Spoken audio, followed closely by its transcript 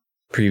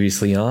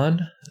Previously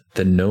on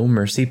the No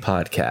Mercy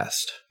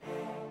podcast.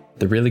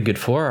 The Really Good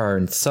Four are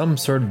in some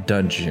sort of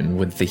dungeon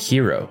with the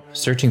hero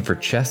searching for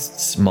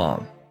Chest's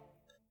mom.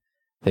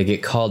 They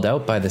get called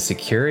out by the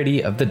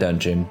security of the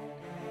dungeon,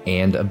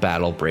 and a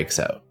battle breaks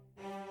out.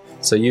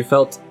 So you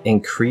felt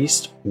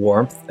increased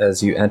warmth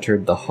as you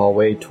entered the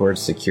hallway towards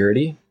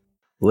security.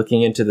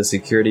 Looking into the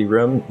security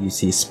room, you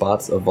see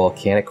spots of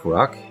volcanic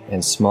rock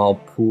and small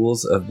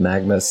pools of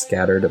magma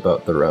scattered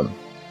about the room.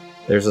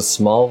 There's a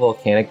small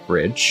volcanic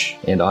bridge,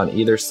 and on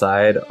either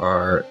side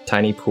are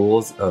tiny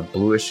pools of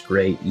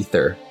bluish-gray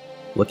ether,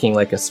 looking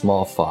like a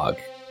small fog.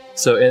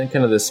 So in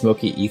kind of the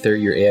smoky ether,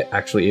 you're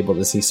actually able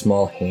to see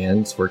small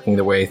hands working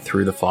their way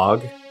through the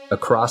fog.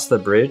 Across the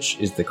bridge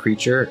is the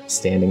creature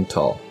standing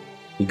tall.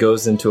 He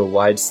goes into a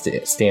wide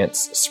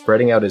stance,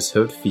 spreading out his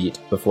hoofed feet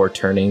before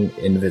turning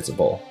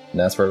invisible. And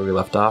that's where we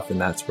left off, and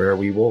that's where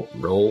we will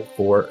roll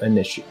for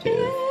initiative.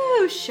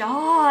 Ew,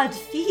 shod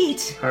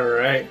feet. All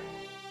right.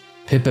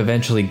 Pip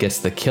eventually gets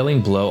the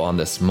killing blow on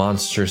this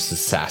monstrous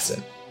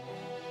assassin.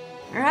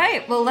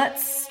 Alright, well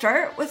let's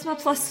start with my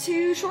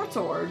 +2 short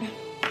sword.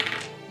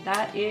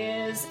 That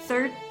is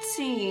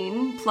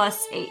 13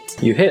 plus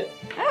 8. You hit.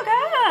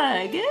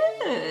 Okay,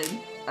 good.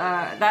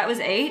 That was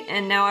 8,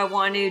 and now I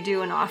want to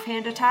do an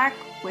offhand attack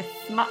with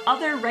my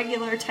other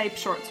regular type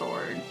short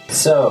sword.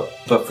 So,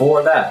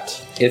 before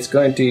that, it's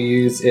going to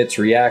use its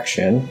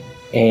reaction,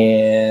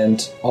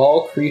 and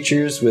all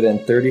creatures within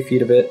 30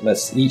 feet of it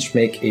must each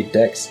make a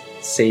dex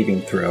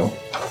saving throw.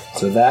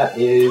 So that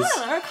is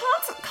Tyler,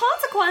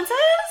 consequences?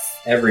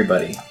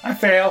 everybody. I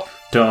fail.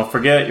 Don't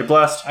forget, you're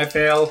blessed. I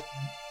fail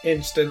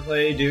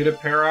instantly due to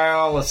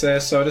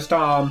paralysis. So does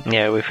Tom.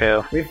 Yeah, we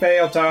fail. We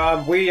fail,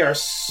 Tom. We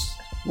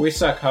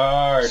suck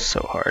hard.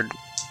 So hard.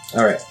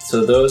 All right,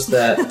 so those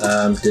that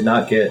did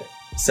not get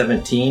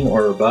 17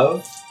 or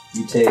above,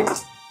 you take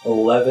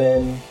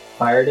 11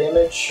 fire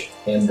damage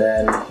and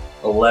then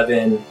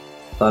 11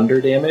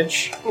 thunder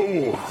damage.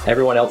 Ooh.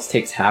 Everyone else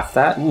takes half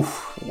that.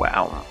 Oof.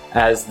 Wow.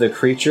 As the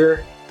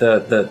creature,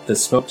 the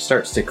smoke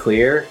starts to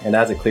clear, and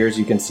as it clears,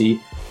 you can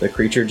see the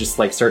creature just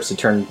like starts to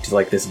turn to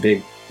like this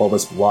big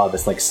bulbous blob.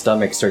 This like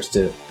stomach starts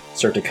to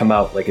come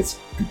out like it's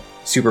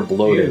super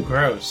bloated. Ew,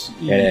 gross.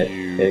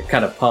 And it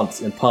kind of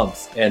pumps,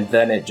 and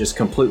then it just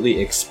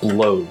completely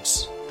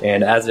explodes.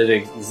 And as it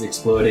is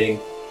exploding,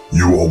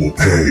 you all will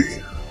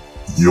pay.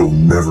 You'll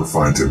never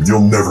find him.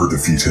 You'll never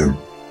defeat him.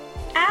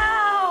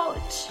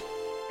 Ouch!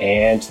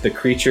 and the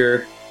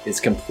creature is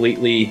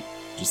completely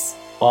just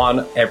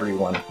on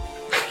everyone.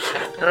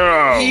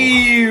 Oh,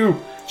 Ew!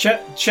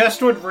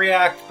 Chest would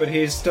react, but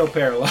he's still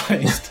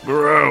paralyzed.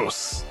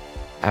 gross.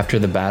 After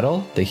the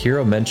battle, the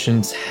hero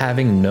mentions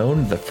having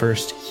known the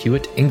first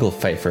Hewitt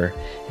Inglefeifer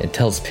and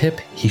tells Pip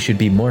he should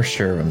be more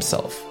sure of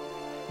himself.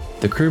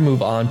 The crew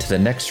move on to the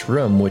next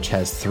room, which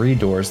has 3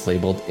 doors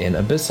labeled in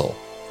Abyssal.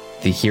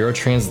 The hero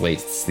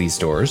translates these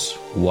doors,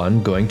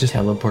 one going to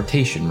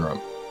teleportation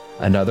room,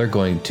 another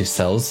going to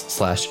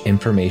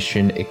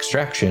cells/information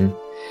extraction,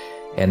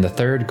 and the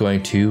third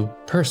going to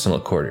personal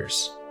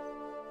quarters.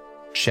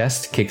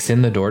 Chest kicks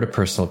in the door to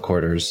personal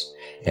quarters,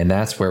 and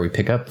that's where we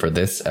pick up for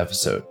this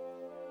episode.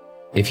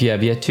 If you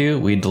have yet to,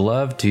 we'd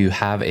love to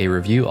have a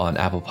review on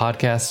Apple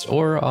Podcasts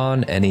or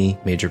on any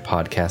major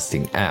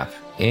podcasting app.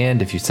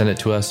 And if you send it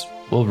to us,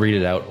 we'll read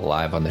it out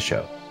live on the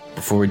show.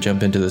 Before we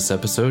jump into this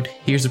episode,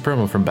 here's a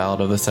promo from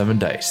Ballad of the Seven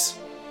Dice.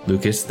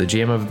 Lucas, the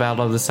GM of Ballad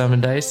of the Seven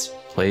Dice,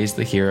 plays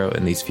the hero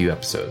in these few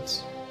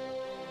episodes.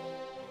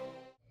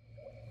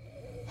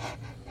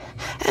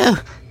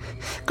 Oh,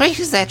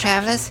 greetings there,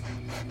 travellers.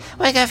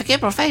 We're going for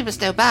Gimble Famous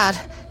no bad.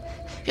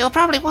 You're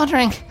probably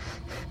wondering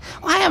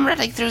why I'm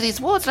running through these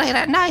woods late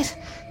at night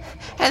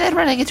and then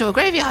running into a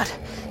graveyard.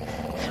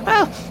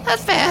 Well,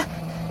 that's fair.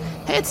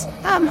 It's,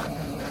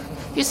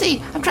 you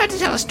see, I'm trying to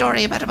tell a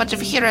story about a bunch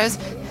of heroes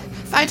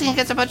fighting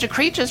against a bunch of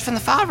creatures from the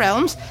far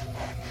realms,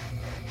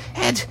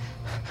 and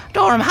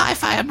Dorum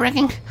Hi-Fi are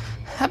bringing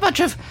a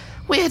bunch of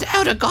weird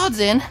outer gods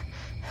in,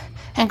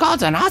 and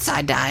gods on our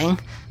side dying,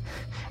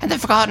 and the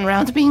Forgotten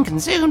Realms being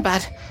consumed,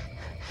 but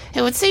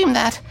it would seem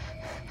that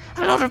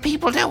a lot of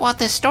people don't want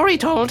this story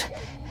told,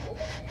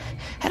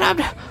 and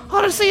I'm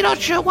honestly not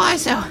sure why,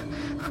 so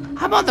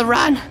I'm on the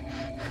run.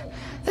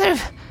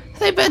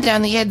 They burned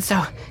down the inn,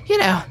 so, you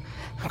know,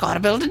 I've got to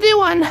build a new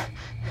one.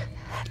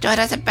 Join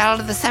us at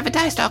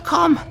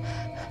battleoftheseventice.com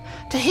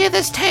to hear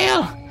this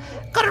tale.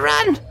 Gotta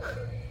run!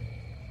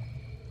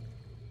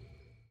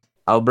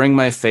 I'll bring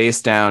my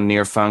face down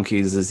near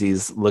Funky's as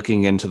he's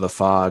looking into the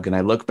fog, and I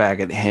look back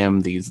at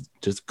him, these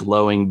just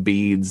glowing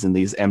beads in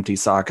these empty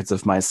sockets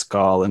of my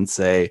skull, and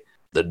say,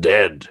 "The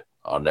dead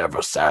are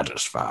never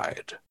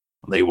satisfied.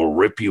 They will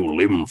rip you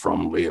limb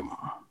from limb."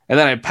 And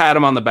then I pat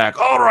him on the back.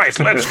 All right,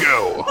 let's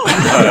go.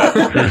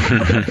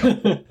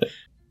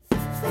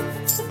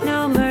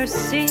 No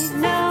mercy,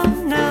 no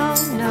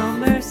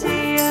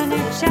mercy. A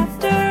new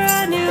chapter,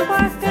 a new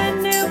arc, a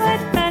new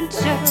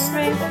adventure,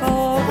 a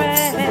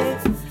foray.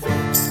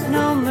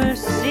 No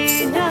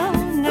mercy, no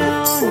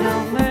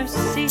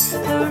mercy.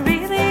 The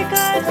really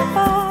good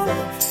four,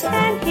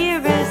 and here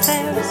is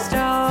their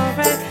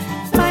story.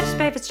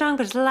 it's strong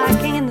but it's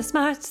lacking in the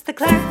smarts. The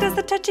cleric does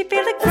the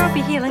touchy-feely,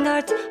 gropey healing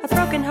arts. A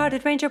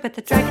broken-hearted ranger with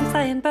a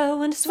dragon-slaying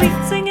bow and a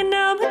sweet-singing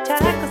gnome who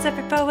tackles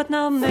every foe with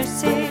no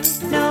mercy.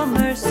 No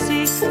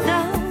mercy,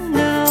 no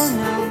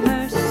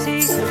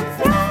mercy.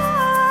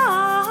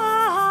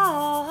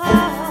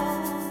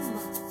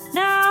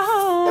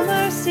 No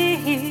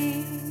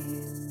mercy.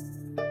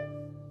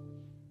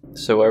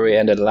 So where we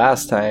ended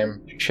last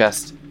time,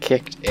 Chest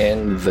kicked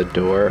in the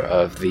door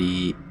of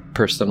the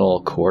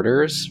personal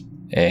quarters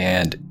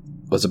and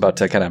was about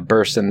to kind of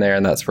burst in there,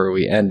 and that's where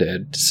we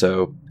ended.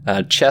 So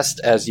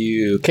Chest, as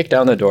you kick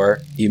down the door,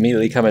 you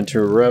immediately come into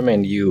a room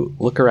and you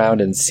look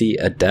around and see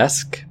a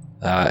desk.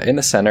 In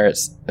the center,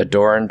 it's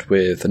adorned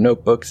with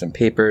notebooks and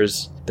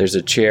papers. There's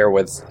a chair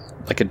with,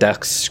 like a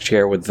desk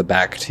chair with the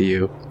back to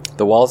you.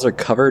 The walls are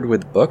covered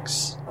with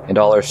books, and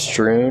all are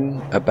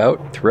strewn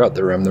about throughout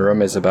the room. The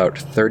room is about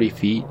 30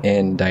 feet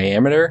in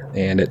diameter,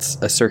 and it's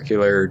a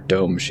circular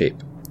dome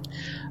shape.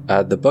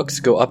 The books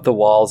go up the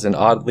walls and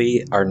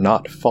oddly are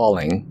not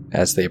falling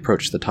as they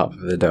approach the top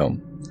of the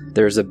dome.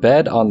 There's a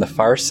bed on the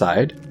far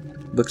side,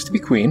 looks to be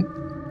queen.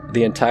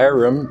 The entire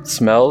room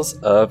smells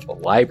of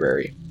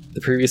library. The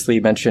previously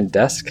mentioned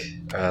desk,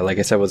 like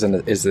I said,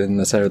 is in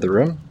the center of the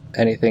room.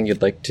 Anything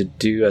you'd like to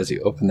do as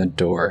you open the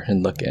door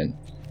and look in?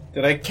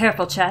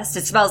 Careful, Chest.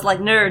 It smells like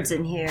nerds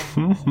in here.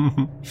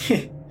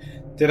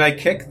 Did I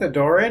kick the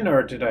door in,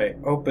 or did I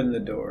open the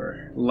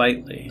door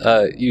lightly?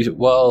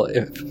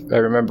 If I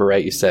remember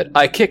right, you said,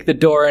 I kick the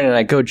door in and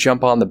I go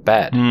jump on the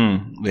bed.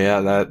 Yeah,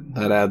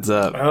 that adds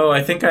up. Oh,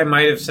 I think I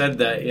might have said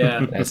that,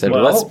 yeah. I said,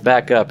 let's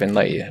back up and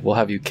we'll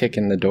have you kick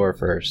in the door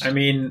first. I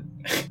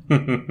mean,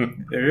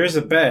 there is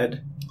a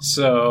bed,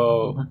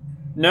 so...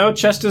 No,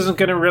 Chest isn't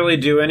going to really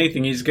do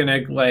anything. He's going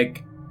to,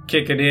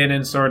 kick it in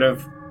and sort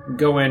of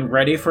go in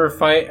ready for a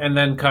fight, and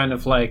then kind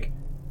of,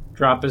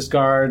 drop his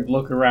guard,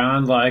 look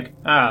around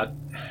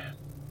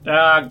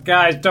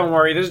guys, don't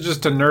worry, this is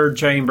just a nerd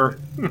chamber.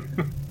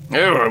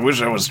 Oh, I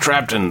wish I was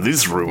trapped in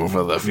this room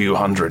for the few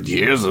hundred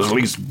years, at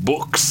least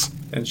books.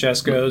 And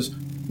Chess goes,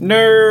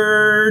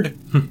 nerd!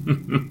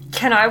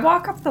 Can I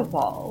walk up the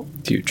wall?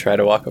 Do you try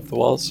to walk up the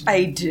walls?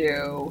 I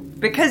do.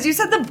 Because you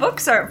said the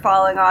books aren't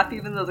falling off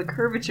even though the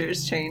curvature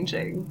is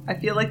changing. I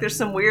feel like there's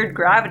some weird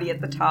gravity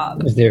at the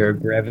top. Is there a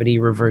gravity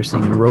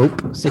reversing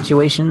rope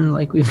situation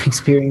like we've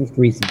experienced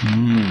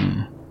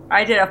recently?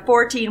 I did a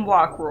 14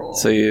 walk rule.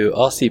 So you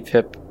all see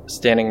Pip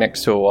standing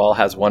next to a wall,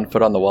 has one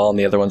foot on the wall and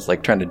the other one's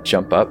trying to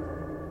jump up.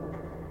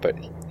 But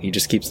he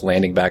just keeps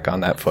landing back on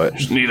that foot.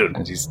 Just need to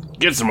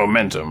get some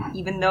momentum.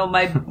 Even though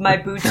my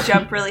boots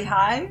jump really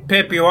high?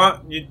 Pip, you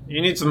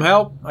need some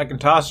help? I can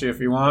toss you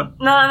if you want.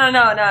 No,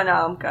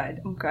 I'm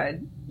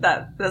good.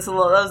 That was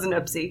an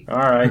oopsie.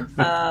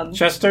 Alright.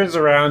 Chess turns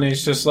around and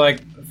he's just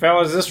like,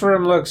 fellas, this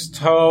room looks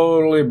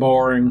totally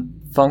boring.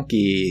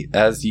 Funky,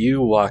 as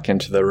you walk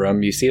into the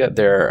room, you see that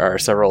there are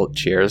several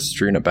chairs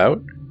strewn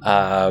about.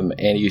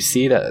 And you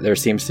see that there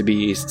seems to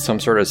be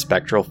some sort of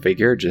spectral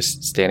figure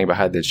just standing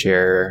behind the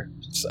chair.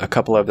 A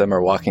couple of them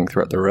are walking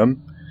throughout the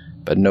room,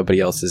 but nobody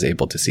else is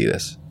able to see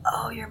this.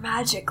 Oh, your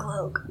magic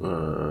cloak.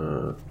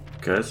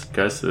 Guys,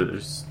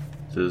 there's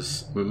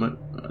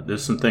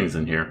some things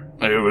in here.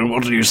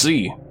 What do you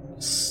see?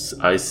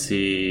 I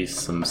see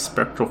some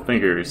spectral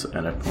fingers,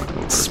 and I point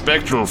over.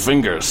 Spectral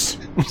fingers.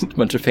 A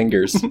bunch of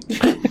fingers.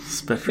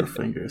 Spectral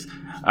fingers.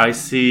 I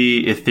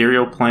see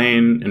ethereal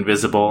plane,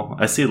 invisible.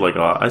 I see a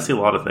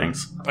lot of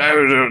things.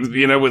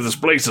 With this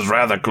place is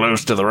rather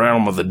close to the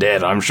realm of the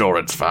dead, I'm sure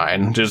it's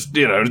fine. Just,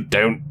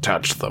 don't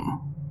touch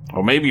them.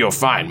 Or maybe you're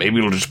fine. Maybe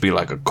it'll just be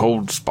like a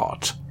cold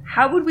spot.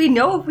 How would we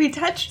know if we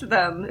touched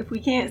them, if we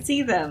can't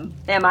see them?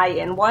 Am I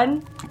in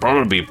one?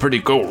 Probably be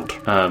pretty cold.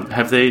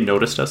 Have they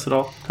noticed us at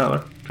all,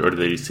 Tyler? Or do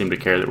they seem to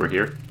care that we're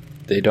here?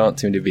 They don't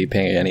seem to be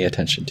paying any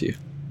attention to you.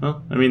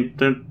 Well, I mean,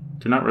 they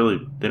don't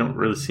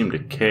really seem to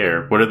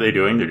care. What are they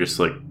doing? They're just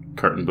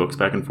carting books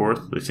back and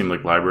forth. They seem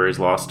like libraries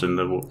lost in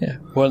the... Yeah,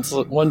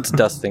 one's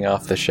dusting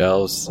off the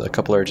shelves. A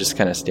couple are just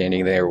kind of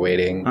standing there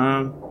waiting.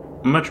 I'm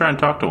gonna try and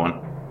talk to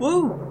one.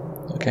 Woo!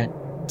 Okay.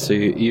 So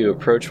you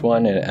approach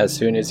one, and as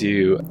soon as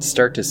you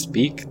start to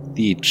speak,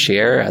 the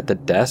chair at the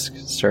desk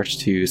starts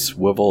to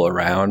swivel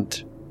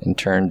around and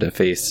turn to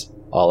face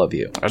all of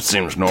you. That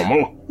seems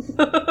normal.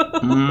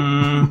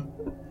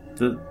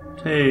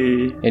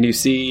 Hey. And you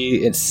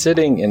see it's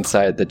sitting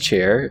inside the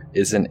chair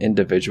is an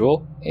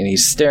individual, and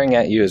he's staring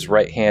at you. His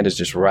right hand is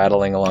just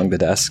rattling along the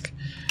desk.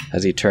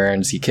 As he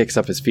turns, he kicks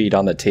up his feet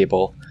on the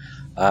table.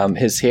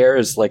 His hair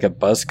is like a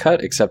buzz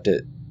cut, except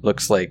it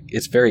looks like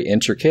it's very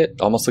intricate.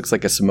 Almost looks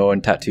like a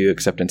Samoan tattoo,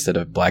 except instead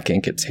of black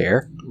ink, it's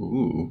hair.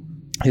 Ooh.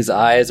 His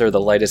eyes are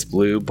the lightest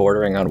blue,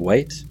 bordering on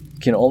white. You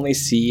can only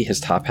see his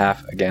top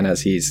half, again,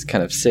 as he's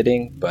kind of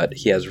sitting, but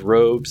he has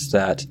robes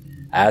that,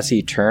 as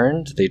he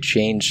turned, they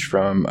changed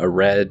from a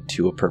red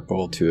to a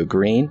purple to a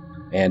green.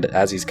 And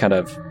as he's kind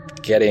of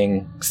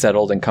getting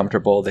settled and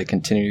comfortable, they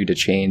continue to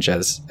change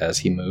as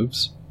he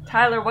moves.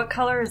 Tyler, what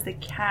color is the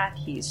cat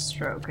he's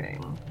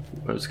stroking?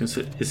 I was gonna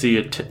say, is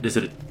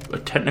it a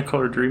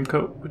Technicolor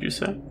Dreamcoat, would you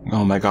say?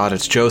 Oh my god,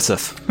 it's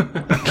Joseph.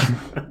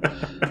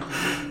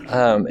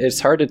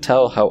 It's hard to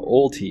tell how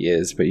old he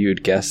is, but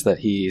you'd guess that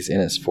he's in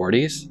his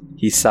 40s.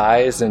 He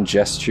sighs and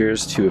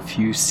gestures to a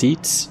few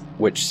seats,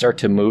 which start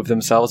to move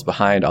themselves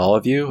behind all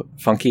of you.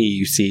 Funky,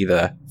 you see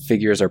the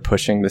figures are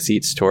pushing the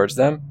seats towards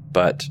them,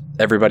 but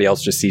everybody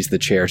else just sees the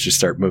chairs just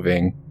start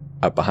moving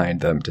up behind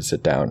them to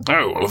sit down.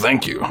 Oh, well,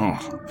 thank you.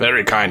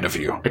 Very kind of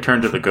you. I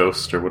turn to the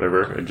ghost or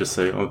whatever and just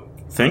say, "Oh,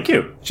 thank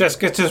you." Chest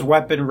gets his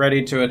weapon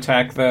ready to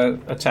attack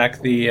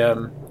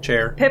the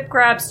chair. Pip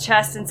grabs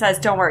Chest and says,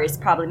 "Don't worry, it's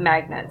probably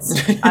magnets."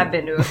 I've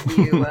been to a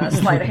few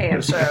sleight of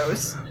hand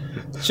shows.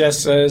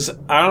 Chest says,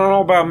 "I don't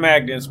know about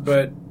magnets,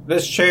 but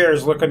this chair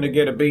is looking to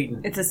get a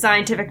beating." It's a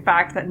scientific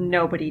fact that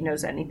nobody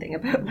knows anything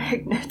about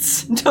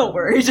magnets. Don't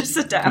worry, just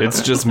sit down.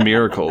 It's just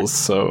miracles,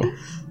 so...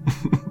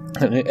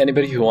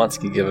 Anybody who wants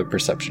can give a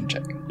perception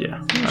check.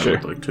 Yeah, Sure.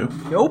 I would like to.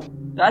 Nope,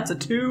 that's a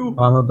 2.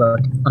 I'm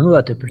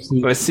about to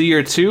proceed. I see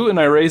your 2, and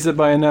I raise it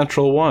by a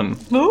natural 1.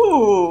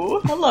 Ooh,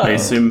 hello. I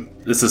assume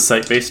this is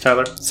site-based,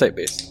 Tyler?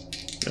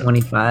 Site-based.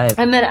 25.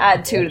 I'm gonna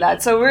add 2 to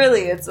that, so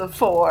really it's a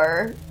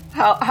 4.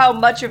 How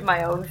much of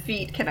my own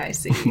feet can I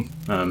see?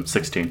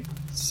 16.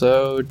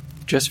 So,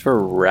 just for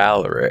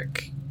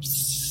Ralric,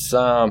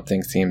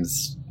 something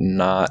seems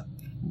not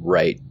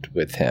right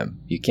with him.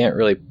 You can't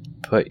really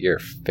put your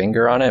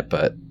finger on it,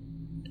 but...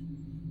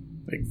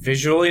 Like,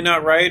 visually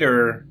not right,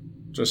 or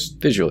just...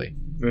 Visually.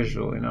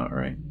 Visually not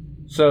right.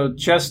 So,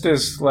 Chest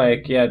is,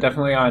 like, yeah,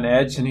 definitely on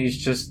edge, and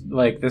he's just,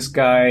 like, this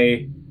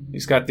guy...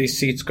 He's got these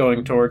seats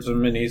going towards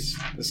him, and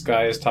this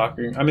guy is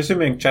talking... I'm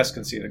assuming Chest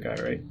can see the guy,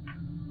 right?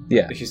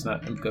 Yeah. He's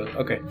not...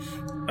 Okay.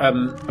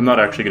 I'm not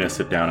actually going to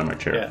sit down in my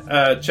chair.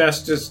 Yeah.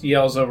 Chest just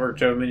yells over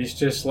to him, and he's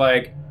just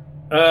like,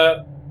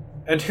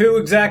 and who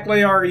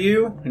exactly are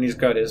you? And he's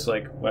got his,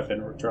 like,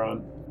 weapon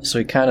withdrawn. So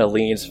he kind of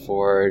leans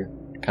forward,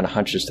 kind of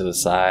hunches to the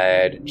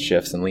side,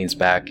 shifts and leans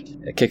back,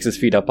 kicks his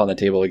feet up on the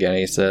table again, and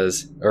he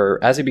says, or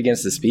as he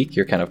begins to speak,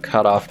 you're kind of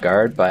caught off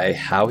guard by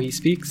how he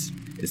speaks.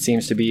 It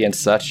seems to be in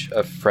such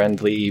a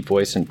friendly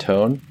voice and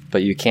tone,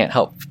 but you can't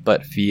help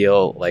but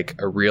feel like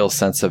a real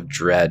sense of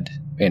dread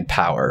and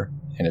power,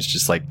 and it's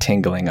just like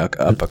tingling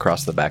up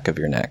across the back of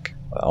your neck,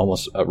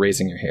 almost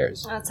raising your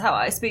hairs. That's how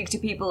I speak to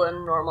people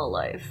in normal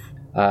life.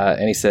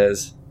 And he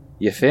says,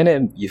 You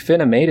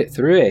finna made it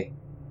through, eh?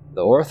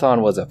 The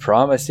Orthon was a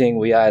promising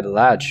wee-eyed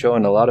lad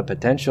showing a lot of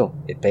potential.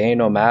 It ain't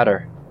no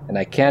matter. And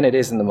I ken it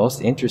isn't the most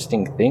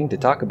interesting thing to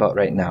talk about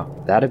right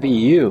now. That'd be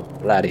you,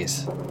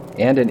 laddies.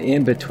 And an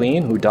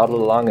in-between who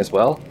dawdled along as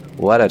well.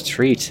 What a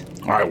treat.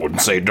 I wouldn't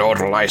say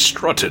dawdle, I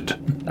strutted.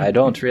 I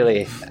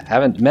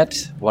haven't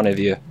met one of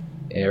you,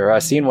 or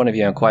seen one of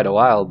you in quite a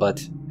while,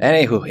 but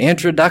anywho,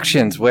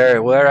 introductions,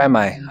 where am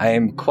I? I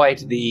am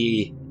quite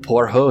the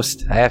poor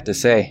host, I have to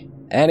say.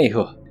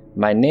 Anywho,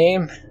 my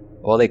name,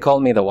 well, they call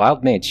me the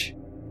Wild Mage.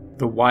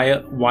 The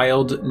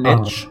wild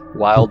niche.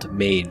 Wild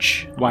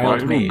Mage.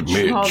 Wild Mage.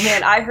 Oh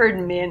man, I heard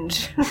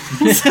minge.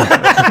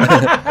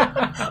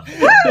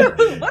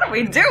 What are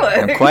we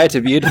doing? I'm quite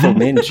a beautiful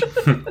minge.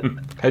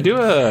 I do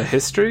a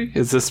history.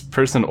 Is this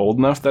person old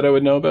enough that I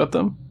would know about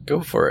them?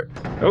 Go for it.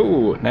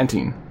 Oh,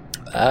 19.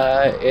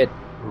 It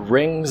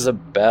rings a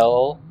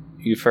bell.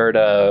 You've heard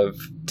of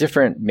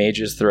different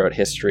mages throughout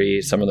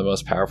history. Some of the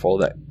most powerful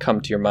that come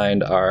to your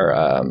mind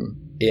are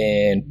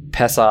in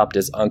Pesopt,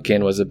 as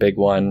Unkin was a big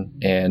one,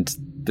 and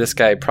this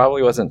guy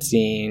probably wasn't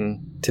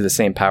seen to the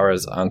same power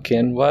as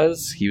Unkin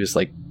was. He was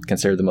like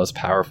considered the most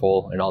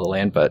powerful in all the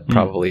land, but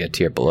probably a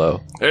tier below.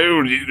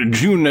 Oh,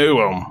 did you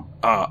know him?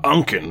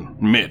 Unkin,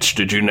 Mitch,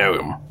 did you know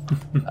him?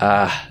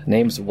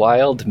 Name's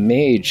Wild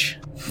Mage.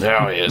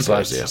 Oh, yes.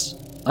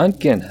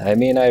 Unkin, I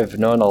mean, I've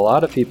known a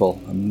lot of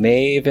people. I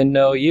may even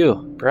know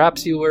you.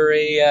 Perhaps you were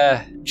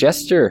a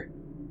jester.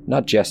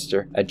 Not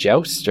jester, a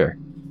jouster.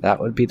 That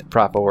would be the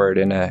proper word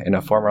in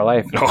a former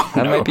life. Oh,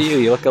 that might be you.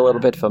 You look a little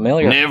bit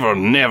familiar.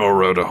 Never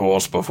rode a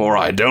horse before.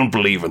 I don't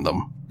believe in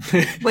them.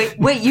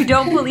 Wait, you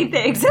don't believe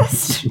they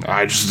exist?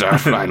 I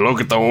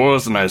look at the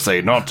horse and I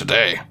say, not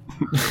today.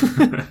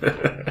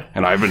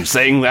 And I've been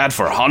saying that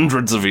for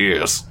hundreds of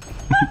years.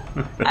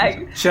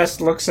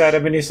 Chest looks at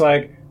him and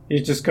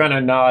he just kind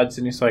of nods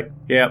and he's like,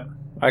 yep,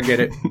 I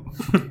get it.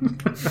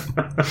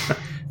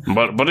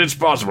 But it's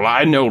possible.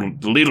 I know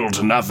little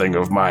to nothing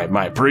of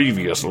my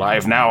previous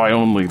life. Now I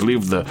only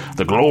live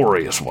the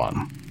glorious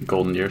one.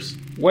 Golden years.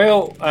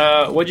 Well,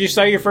 what'd you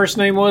say your first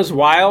name was?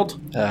 Wild?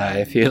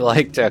 If you'd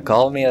like to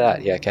call me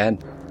that, you can.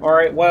 All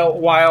right, well,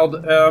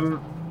 Wild,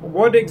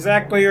 what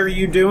exactly are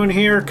you doing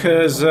here?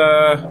 Because,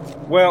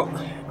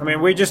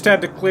 we just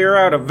had to clear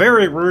out a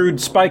very rude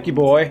spiky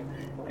boy,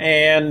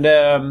 and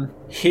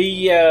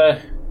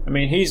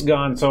he's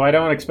gone, so I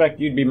don't expect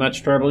you to be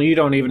much trouble. You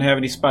don't even have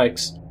any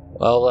spikes.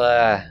 Well,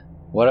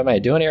 what am I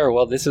doing here?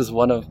 Well, this is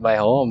one of my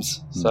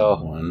homes,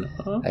 so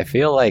I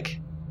feel like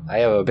I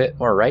have a bit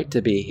more right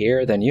to be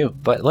here than you.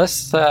 But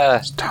let's,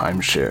 it's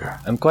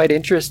timeshare. I'm quite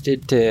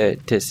interested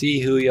to see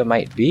who you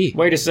might be.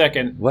 Wait a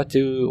second. What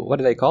do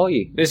they call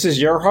you? This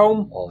is your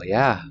home? Oh,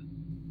 yeah.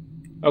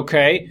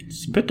 Okay.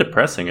 It's a bit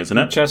depressing, isn't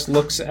it? Just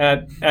looks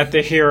at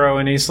the hero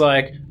and he's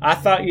like, I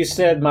thought you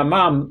said my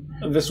mom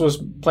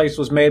place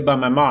was made by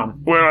my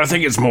mom. Well, I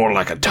think it's more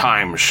like a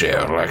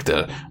timeshare, like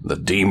the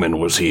demon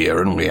was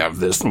here, and we have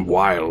this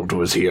Wild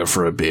was here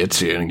for a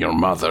bit, and your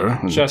mother.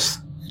 And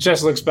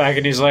Just looks back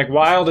and he's like,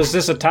 Wild, is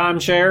this a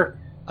timeshare?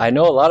 I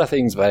know a lot of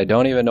things, but I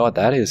don't even know what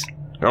that is.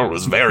 Oh, it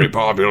was very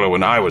popular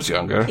when I was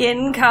younger.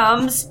 In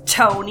comes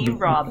Tony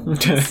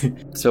Robbins.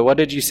 So what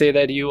did you say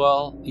that you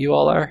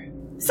all are?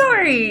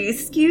 Sorry,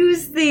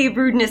 excuse the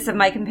rudeness of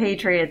my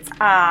compatriots.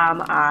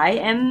 I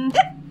am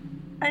Pip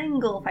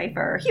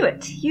Engelpfeifer.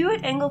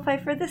 Hewitt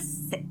Engelpfeifer the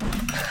Sixth.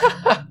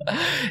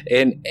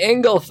 An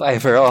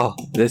Engelpfeifer. Oh,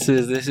 this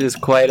is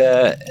quite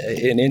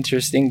an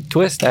interesting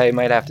twist, I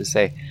might have to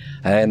say.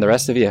 And the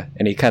rest of you.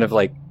 And he kind of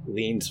like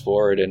leans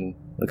forward and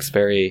looks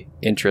very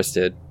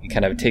interested. He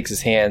kind of takes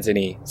his hands and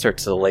he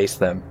starts to lace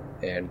them,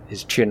 and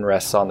his chin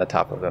rests on the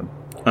top of him.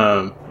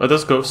 Are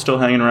those ghosts still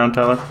hanging around,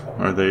 Tyler?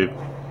 Or are they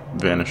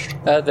vanished?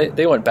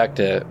 They went back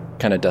to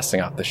kind of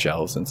dusting off the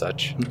shelves and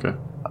such. Okay.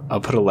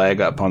 I'll put a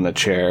leg up on the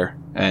chair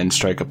and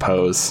strike a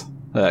pose,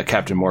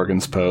 Captain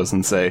Morgan's pose,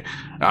 and say,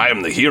 I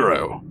am the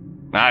hero.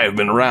 I have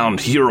been around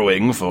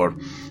heroing for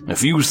a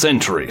few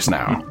centuries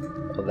now.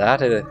 Well,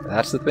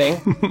 that's the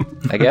thing,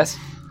 I guess.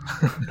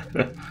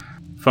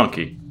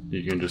 Funky.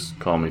 You can just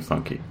call me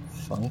Funky.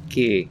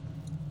 Funky.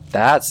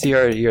 That's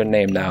your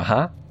name now,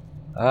 huh?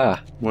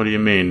 Ah. What do you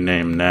mean,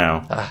 name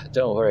now?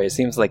 Don't worry. It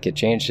seems like you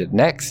changed it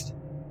next.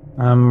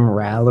 I'm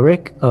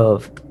Ralaric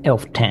of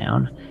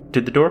Elftown.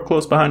 Did the door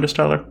close behind us,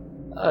 Tyler?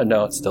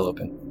 No, it's still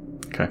open.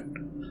 Okay.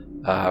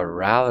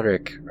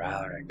 Ralaric.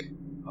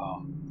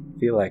 Oh, I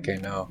feel like I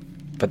know.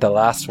 But the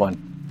last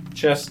one.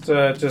 Just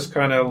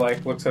kind of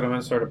like looks at him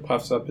and sort of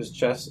puffs up his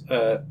chest.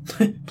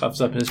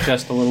 Puffs up his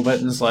chest a little bit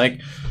and is like,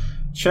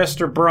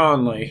 Chester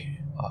Braunley.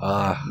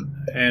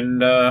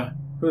 And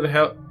who the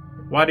hell?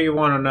 Why do you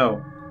want to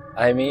know?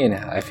 I mean,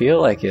 I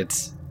feel like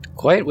it's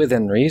quite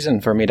within reason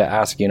for me to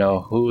ask,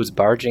 who's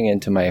barging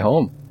into my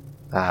home.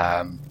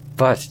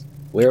 But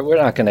we're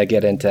not going to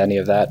get into any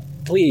of that,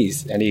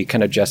 please. And he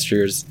kind of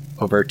gestures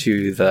over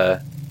to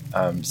the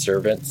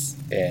servants,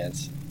 and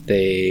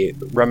they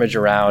rummage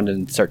around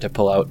and start to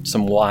pull out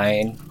some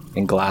wine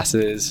in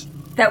glasses.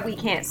 That we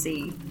can't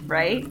see,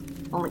 right?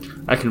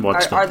 I can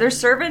watch them. Are there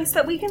servants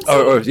that we can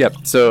see?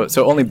 Yep. So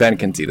only Ben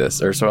can see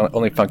this, or so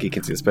only Funky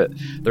can see this. But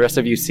the rest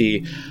of you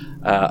see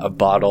a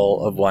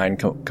bottle of wine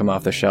come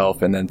off the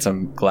shelf, and then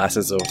some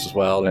glasses as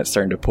well, and it's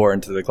starting to pour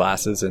into the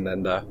glasses, and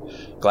then the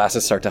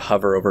glasses start to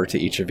hover over to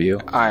each of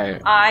you.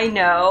 I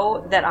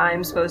know that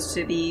I'm supposed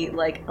to be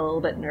like a little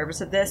bit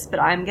nervous of this, but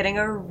I'm getting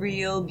a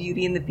real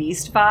Beauty and the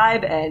Beast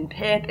vibe, and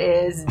Pip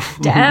is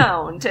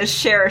down to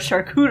share a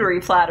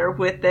charcuterie platter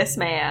with this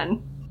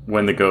man.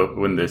 When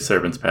the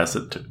servants pass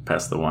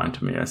the wine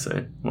to me, I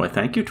say, "Why,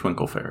 thank you,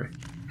 Twinkle Fairy."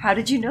 How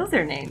did you know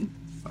their name?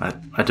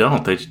 I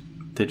don't.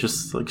 They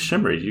just like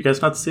shimmery. You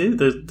guys not see?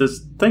 There's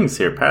things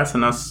here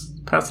passing us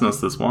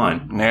this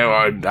wine. No,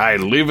 I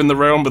live in the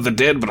realm of the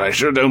dead, but I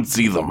sure don't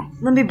see them.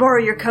 Let me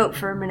borrow your coat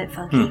for a minute,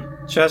 Funky.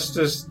 Chest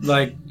is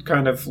like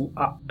kind of.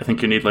 I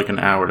think you need like an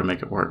hour to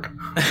make it work.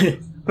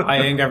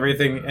 Eyeing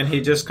everything, and he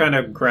just kind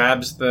of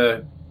grabs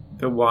the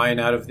wine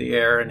out of the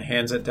air and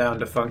hands it down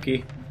to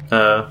Funky.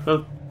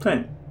 Well,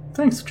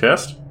 thanks,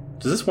 Chest.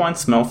 Does this wine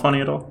smell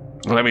funny at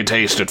all? Let me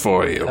taste it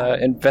for you.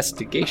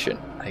 Investigation,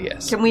 I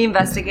guess. Can we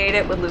investigate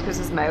it with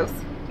Lucas's mouth?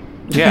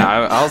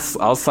 Yeah,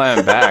 I'll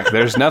slam back.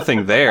 There's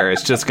nothing there.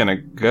 It's just gonna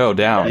go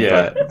down.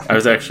 Yeah, but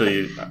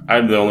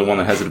I'm the only one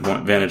that has an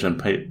advantage on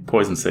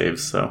poison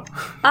saves. So.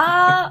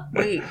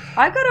 Wait.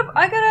 I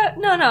gotta.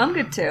 No, I'm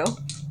good too.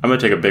 I'm gonna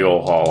take a big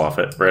old haul off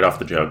it, right off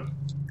the jug.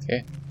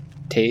 Okay.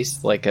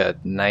 Tastes like a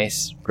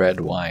nice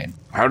red wine.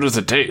 How does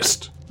it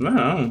taste?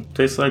 No,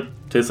 tastes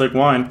like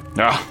wine.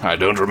 No, I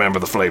don't remember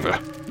the flavor.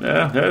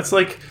 Yeah, it's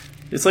like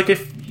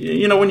if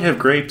when you have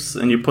grapes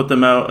and you put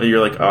them out, and you're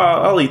like, oh,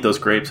 I'll eat those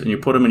grapes, and you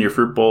put them in your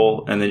fruit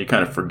bowl, and then you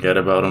kind of forget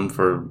about them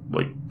for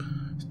like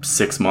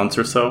 6 months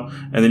or so,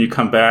 and then you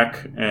come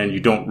back and you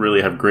don't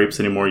really have grapes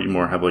anymore. You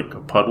more have like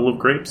a puddle of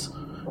grapes.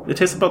 It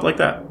tastes about like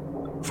that.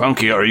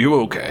 Funky, are you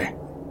okay?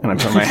 And I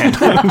put my hand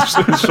on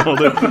his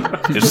shoulder.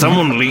 Did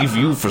someone leave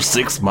you for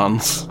 6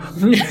 months?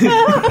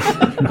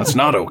 That's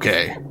not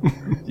okay.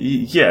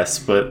 Yes,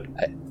 but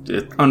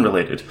it's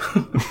unrelated.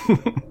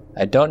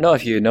 I don't know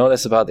if you know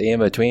this about the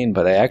In-Between,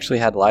 but they actually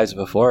had lives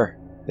before.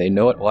 They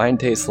know what wine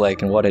tastes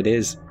like and what it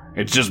is.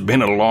 It's just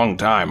been a long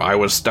time. I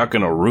was stuck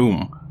in a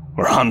room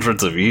for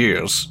hundreds of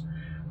years.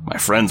 My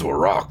friends were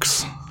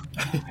rocks.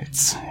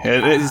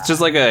 It's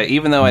just like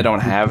even though I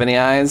don't have any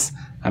eyes,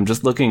 I'm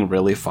just looking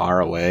really far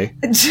away.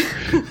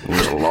 It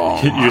was a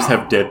long... You just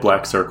have dead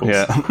black circles.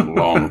 Yeah.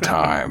 Long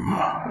time.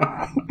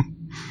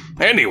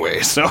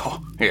 Anyway,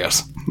 so,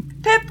 yes.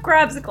 Pip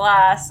grabs a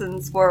glass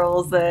and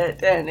swirls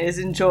it and is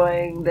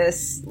enjoying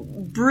this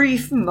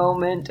brief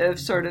moment of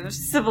sort of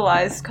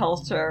civilized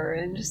culture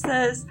and just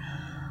says,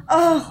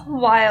 "Oh,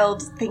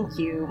 Wild, thank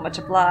you, much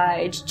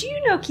obliged. Do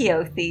you know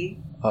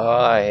Keothi?"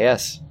 Ah,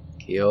 yes.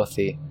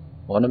 Keothi.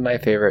 One of my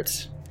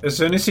favorites. As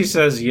soon as he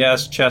says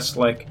yes, Chest,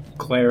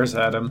 glares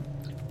at him.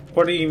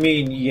 What do you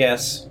mean,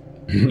 yes?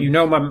 You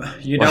know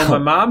my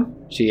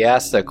mom? He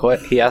asked a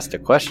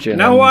question.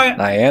 No,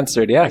 and I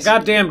answered yes. I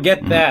goddamn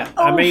get that.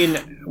 I mean,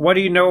 what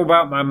do you know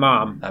about my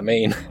mom? I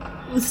mean,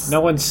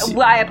 no one's.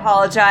 Well, I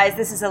apologize.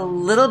 This is a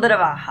little bit of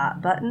a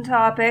hot button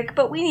topic,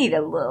 but we need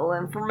a little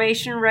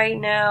information right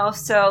now.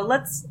 So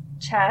let's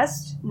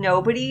chest.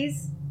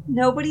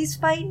 Nobody's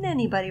fighting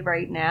anybody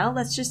right now.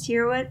 Let's just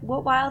hear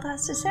what Wild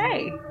has to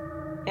say.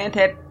 And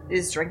Pip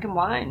is drinking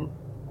wine.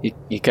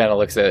 He kind of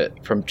looks at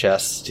it from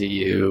Chess to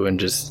you and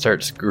just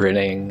starts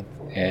grinning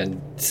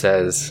and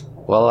says,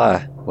 well,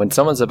 when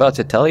someone's about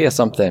to tell you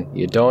something,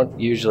 you don't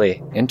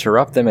usually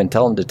interrupt them and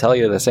tell them to tell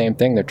you the same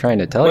thing they're trying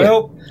to tell you.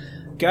 Well,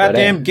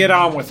 goddamn, get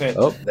on with it.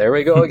 Oh, there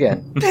we go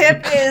again.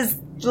 Pip is,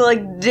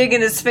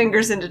 digging his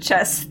fingers into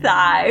Chess'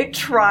 thigh,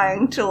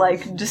 trying to,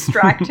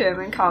 distract him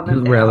and calm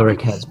him down.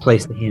 Ralaric has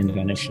placed a hand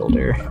on his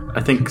shoulder.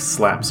 I think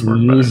slaps were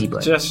easy better.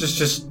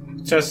 Just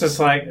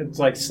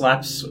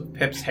slaps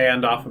Pip's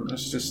hand off him.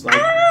 It's just like,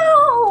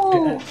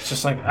 ow! It's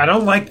just like, I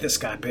don't like this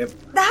guy, Pip.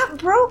 That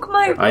broke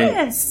my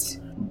wrist.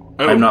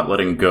 I'm not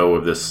letting go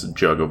of this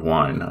jug of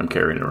wine. I'm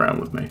carrying it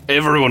around with me.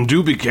 Everyone,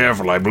 do be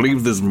careful. I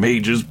believe this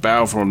mage is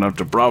powerful enough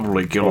to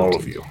probably kill all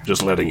of you.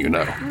 Just letting you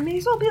know. I may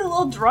as well be a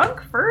little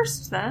drunk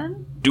first,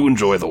 then. Do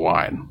enjoy the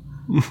wine.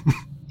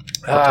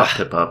 I'll top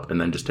Pip up and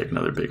then just take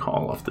another big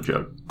haul off the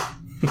jug.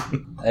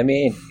 I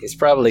mean, it's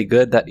probably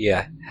good that you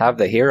have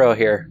the hero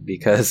here,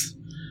 because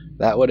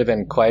that would have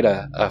been quite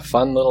a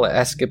fun little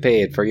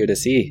escapade for you to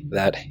see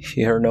that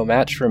you're no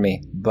match for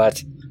me.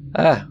 But,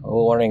 a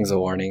warning's a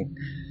warning.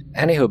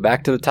 Anywho,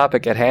 back to the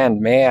topic at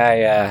hand. May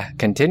I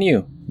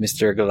continue,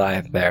 Mr.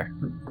 Goliath there?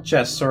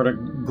 Chess sort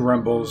of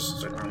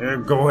grumbles.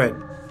 Go ahead.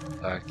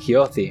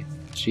 Keothi,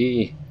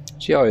 she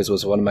always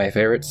was one of my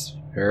favorites.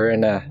 Her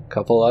and a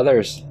couple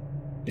others.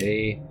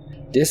 They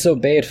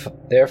disobeyed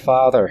their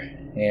father,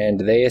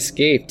 and they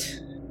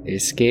escaped.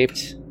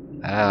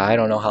 I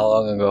don't know how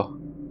long ago.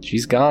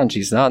 She's gone.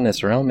 She's not in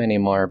this realm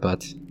anymore,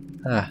 but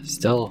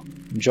still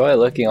enjoy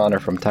looking on her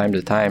from time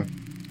to time.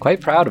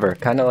 Quite proud of her.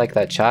 Kind of like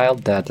that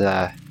child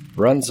that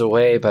runs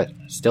away but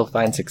still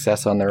finds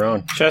success on their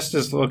own. Chest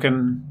is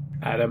looking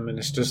at him, and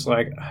it's just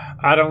like,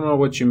 I don't know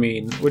what you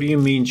mean. What do you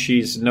mean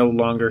she's no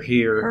longer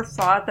here? Her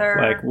father.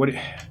 Like,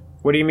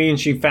 what do you mean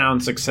she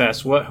found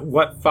success?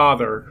 What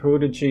father? Who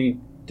did she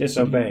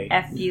disobey?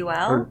 FUL?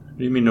 What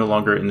do you mean no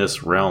longer in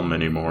this realm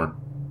anymore?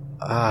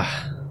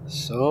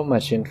 So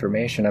much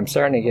information. I'm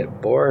starting to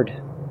get bored,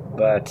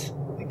 but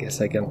I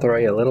guess I can throw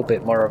you a little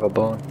bit more of a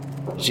bone.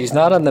 She's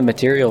not on the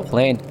material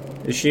plane.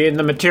 Is she in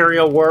the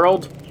material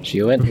world?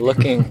 She went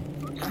looking.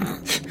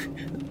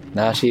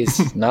 Nah,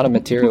 she's not a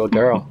material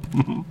girl.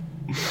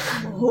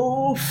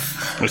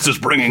 Oof. This is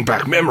bringing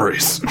back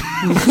memories.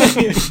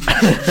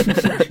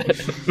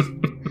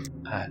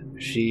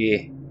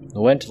 She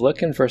went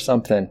looking for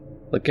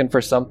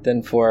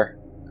something for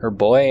her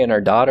boy and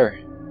her daughter.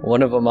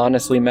 One of them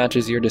honestly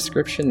matches your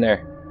description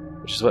there,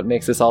 which is what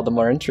makes this all the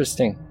more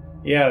interesting.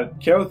 Yeah,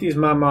 Keothi's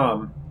my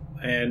mom,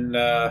 and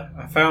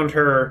I found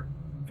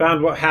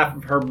what half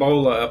of her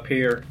bola up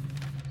here,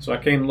 so I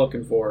came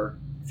looking for her.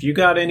 If you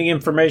got any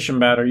information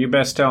about her, you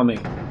best tell me.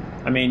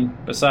 I mean,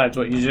 besides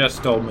what you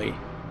just told me,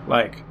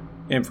 like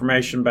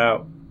information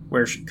about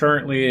where she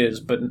currently is,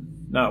 but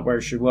not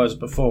where she was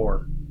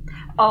before.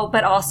 Oh,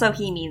 but also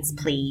he means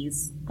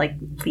please. Like,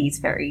 please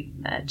very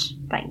much.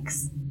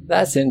 Thanks.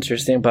 That's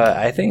interesting, but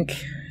I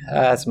think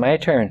it's my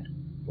turn.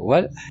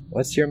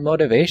 What's your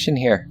motivation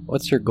here?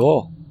 What's your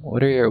goal?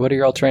 What are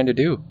you all trying to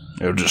do?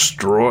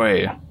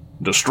 Destroy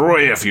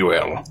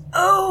FUL.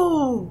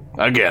 Oh!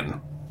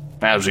 Again,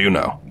 as you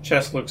know.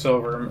 Chess looks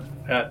over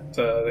at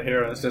the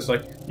hero and is just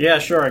like, yeah,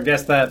 sure, I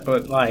guess that,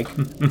 but like,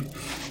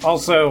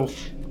 also,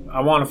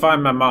 I want to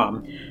find my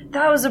mom.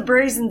 That was a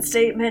brazen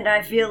statement.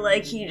 I feel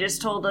like he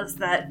just told us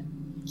that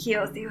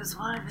Keothi was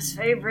one of his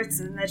favorites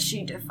and that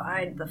she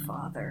defied the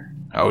father.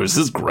 Oh, is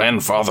this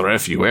grandfather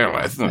FUL?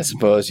 I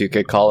suppose you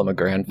could call him a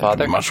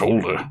grandfather. Much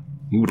older.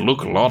 He would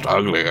look a lot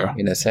uglier.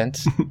 In a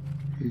sense.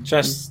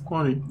 Just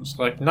it's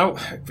like, no,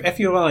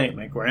 FUL ain't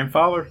my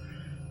grandfather.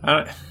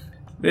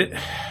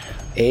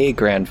 A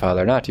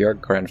grandfather, not your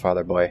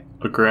grandfather, boy.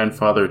 A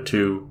grandfather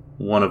to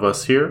one of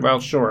us here? Well,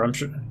 sure, I'm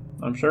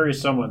sure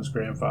he's someone's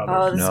grandfather.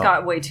 Oh, this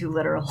got way too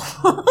literal.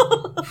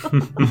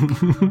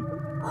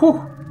 Whew.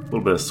 A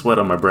little bit of sweat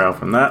on my brow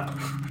from that.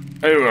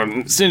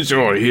 Hey, since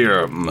you're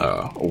here,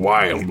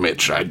 Wild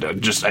Mitch, I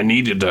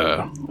needed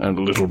a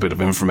little bit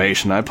of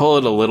information. I pull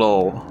out a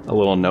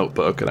little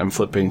notebook and I'm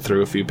flipping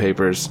through a few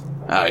papers.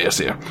 Ah, yes,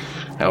 here.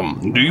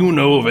 Do you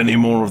know of any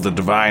more of the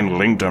Divine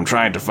Linked? I'm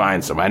trying to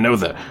find some. I know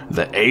the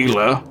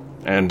Ayla,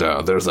 and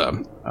there's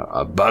a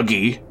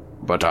Buggy,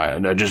 but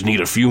I just need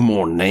a few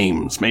more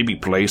names, maybe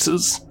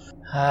places.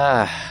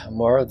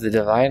 More of the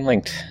Divine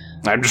Linked.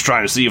 I'm just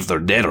trying to see if they're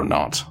dead or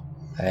not.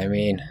 I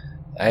mean,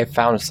 I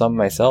found some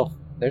myself.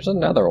 There's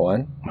another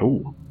one.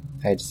 Oh.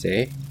 I'd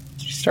say.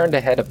 She's starting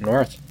to head up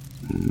north.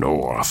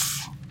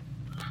 North.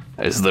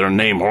 Is their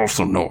name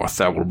also North?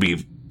 That will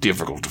be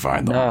difficult to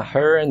find them. Nah,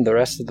 her and the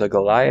rest of the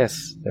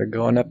Goliaths, they're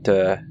going up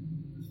to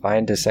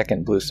find a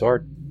second blue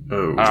sword.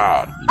 Oh.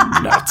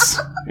 Ah, nuts.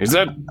 Is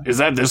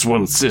that this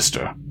one's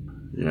sister?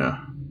 Yeah.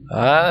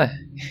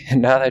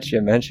 Now that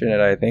you mention it,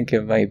 I think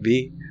it might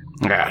be.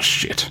 Ah,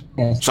 shit.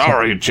 Yes.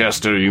 Sorry,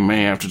 Chester, you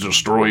may have to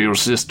destroy your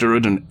sister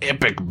in an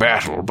epic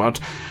battle, but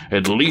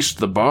at least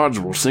the bards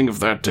will sing of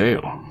that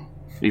tale.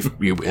 If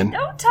you win.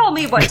 Don't tell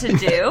me what to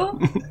do.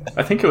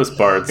 I think it was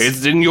bards.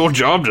 It's in your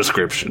job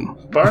description.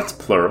 Bards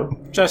plural.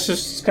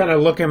 Justice is kind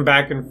of looking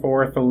back and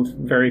forth,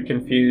 very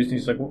confused.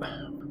 He's like,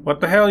 what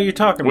the hell are you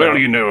talking about? Well,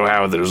 you know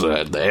how there's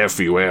the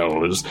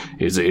FUL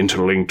is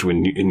interlinked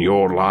in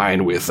your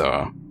line with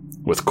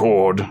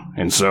Cord,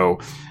 and so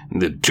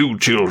the two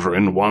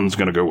children, one's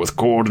gonna go with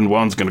Cord and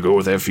one's gonna go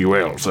with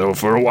FUL. So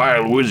for a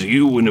while it was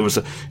you, and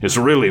it's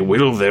really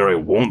will they,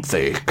 won't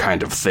they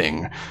kind of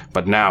thing.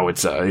 But now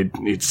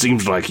it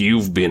seems like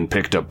you've been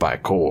picked up by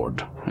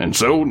Cord, and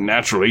so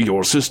naturally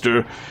your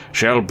sister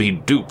shall be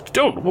duped.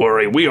 Don't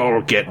worry, we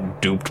all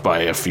get duped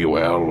by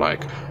FUL.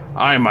 Like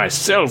I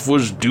myself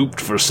was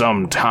duped for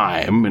some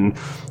time,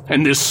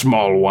 and this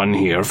small one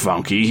here,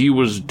 Funky, he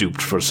was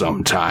duped for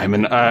some time,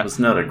 and it was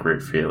not a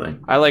great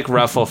feeling. I like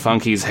ruffle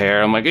Funky's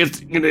hair. I'm like,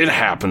 it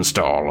happens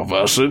to all of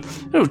us.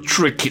 A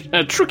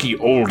tricky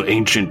old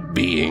ancient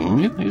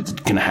being.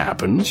 It can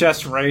happen.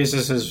 Chest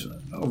raises his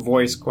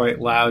voice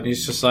quite loud.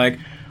 He's just like,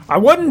 I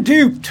wasn't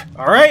duped,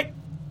 all right?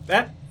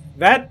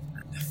 That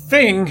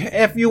thing,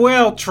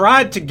 FUL,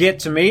 tried to get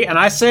to me, and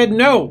I said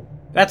no.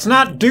 That's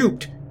not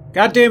duped.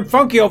 Goddamn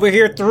Funky over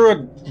here threw a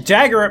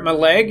dagger at my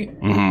leg.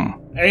 Mm-hmm.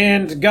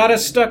 And got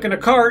us stuck in a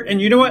cart,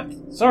 and you know what?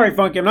 Sorry,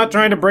 Funky, I'm not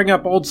trying to bring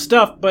up old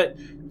stuff, but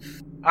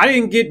I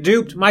didn't get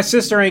duped. My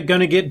sister ain't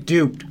gonna get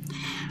duped.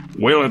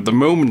 Well, at the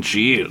moment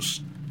she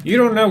is. You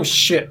don't know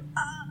shit.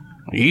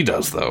 He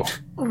does, though.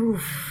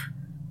 Oof.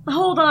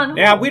 Hold on.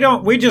 Yeah,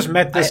 we just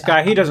met this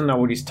guy. He doesn't know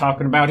what he's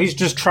talking about. He's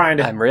just trying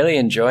to... I'm really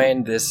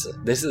enjoying this.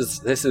 This is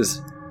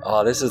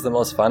the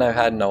most fun I've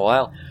had in a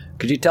while.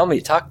 Could you tell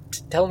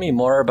me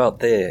more about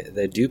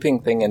the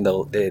duping thing and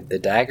the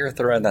dagger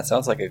throwing? That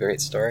sounds like a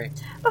great story.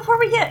 Before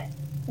we get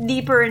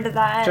deeper into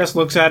that... Chest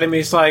looks at him,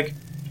 he's like,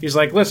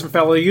 listen,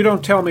 fella, you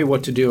don't tell me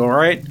what to do,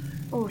 alright?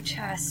 Oh,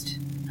 Chest.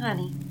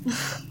 Honey.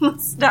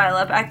 Let's dial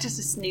it back just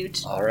a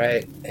snoot.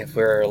 Alright, if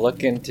we're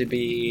looking to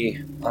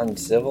be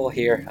uncivil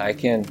here,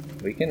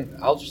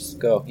 I'll just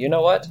go. You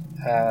know what?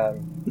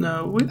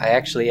 I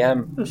actually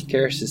am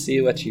curious to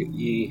see what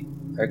you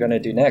are going to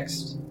do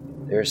next.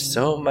 There's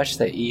so much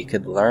that you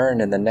could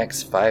learn in the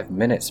next 5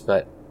 minutes,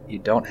 but you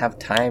don't have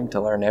time to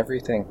learn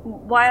everything.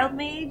 Wild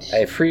Mage? I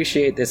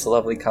appreciate this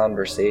lovely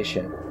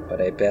conversation, but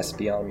I best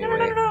be on my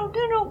way.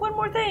 No, one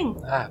more thing.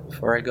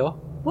 Before I go?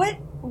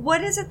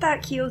 What is it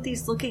that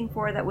Keothi's looking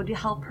for that would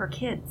help her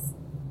kids?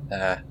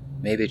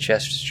 Maybe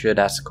Chest should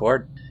ask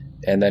Cord.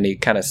 And then he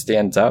kind of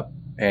stands up,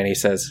 and he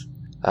says,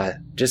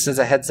 just as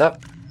a heads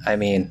up, I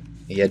mean,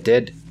 you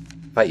did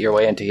fight your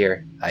way into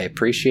here. I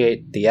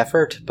appreciate the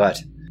effort,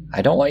 but...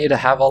 I don't want you to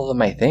have all of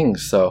my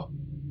things, so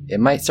it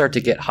might start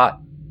to get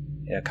hot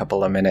in a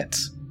couple of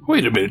minutes.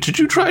 Wait a minute, did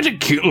you try to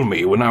kill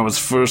me when I was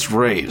first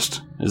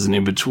raised? As an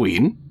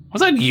in-between?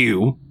 Was that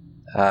you?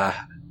 I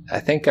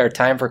think our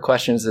time for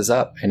questions is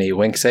up, and he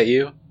winks at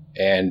you,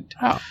 and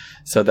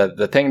so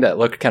the thing that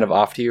looked kind of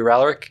off to you,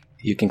 Ralric,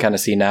 you can kind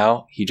of see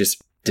now, he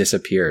just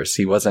disappears.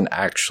 He wasn't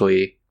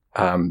actually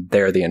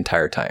there the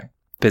entire time,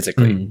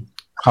 physically.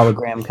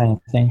 Hologram kind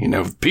of thing. You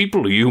know,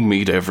 people you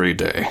meet every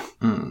day.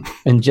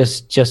 And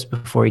just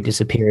before he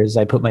disappears,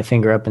 I put my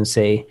finger up and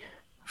say,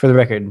 for the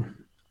record,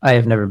 I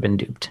have never been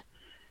duped.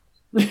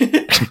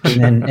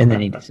 and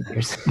then he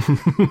disappears.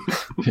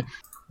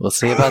 We'll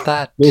see about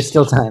that. There's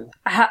still time.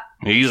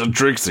 He's a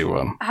tricksy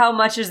one. How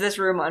much is this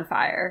room on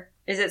fire?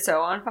 Is it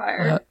so on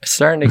fire?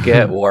 Starting to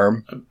get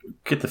warm. I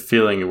get the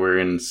feeling we're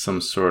in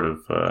some sort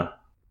of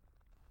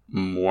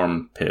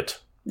warm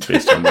pit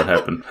based on what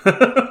happened.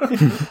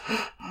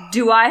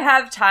 Do I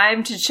have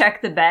time to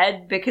check the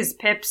bed? Because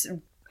Pip's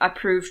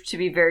proved to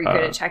be very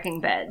good at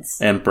checking beds.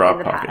 And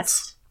bra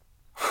pockets.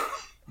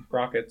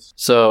 Rockets.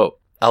 So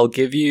I'll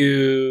give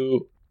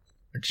you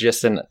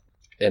just an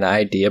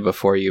idea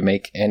before you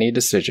make any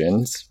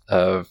decisions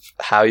of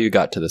how you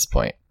got to this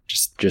point.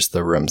 Just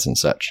the rooms and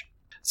such.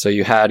 So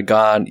you had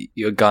gone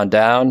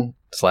down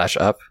 /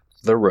 up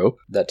the rope.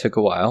 That took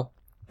a while.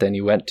 Then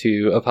you went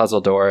to a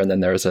puzzle door, and then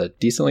there was a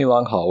decently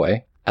long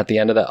hallway. At the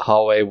end of that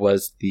hallway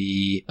was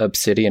the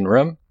obsidian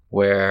room,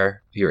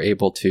 where you're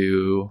able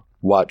to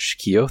watch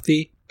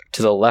Keothi.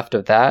 To the left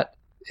of that,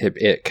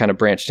 it kind of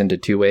branched into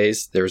two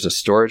ways. There was a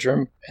storage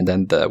room, and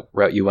then the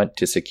route you went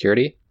to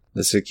security.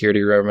 The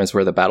security room is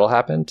where the battle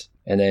happened.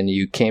 And then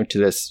you came to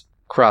this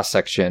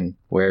cross-section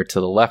where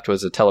to the left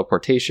was a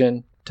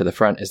teleportation, to the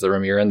front is the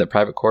room you're in, the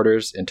private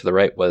quarters, and to the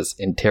right was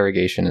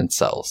interrogation and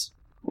cells.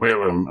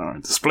 Well,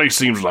 this place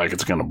seems like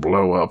it's going to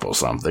blow up or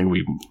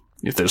something.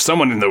 If there's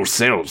someone in those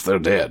cells, they're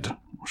dead.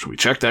 Should we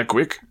check that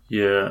quick?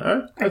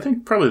 Yeah, I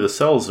think probably the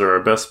cells are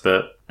our best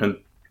bet. And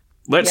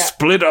let's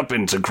split up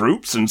into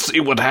groups and see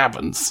what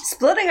happens.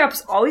 Splitting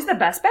up's always the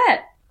best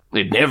bet.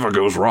 It never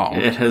goes wrong.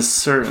 It has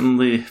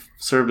certainly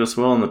served us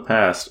well in the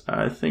past.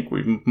 I think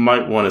we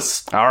might want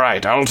to... All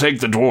right, I'll take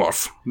the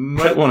dwarf.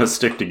 Might want to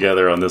stick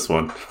together on this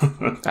one.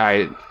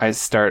 I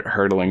start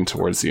hurtling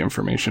towards the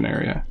information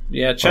area.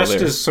 Yeah, Chest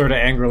is sort of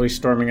angrily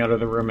storming out of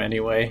the room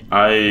anyway.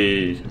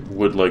 I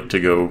would like to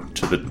go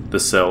to the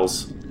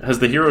cells. Has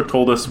the hero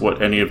told us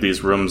what any of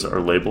these rooms are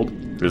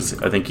labeled?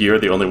 Because I think you're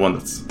the only one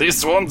that's...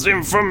 This one's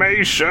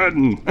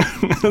information!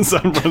 As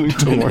I'm running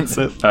towards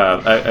it.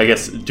 I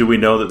guess, do we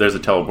know that there's a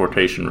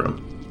teleportation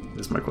room?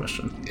 Is my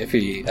question.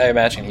 I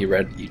imagine he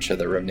read each of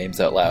the room names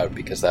out loud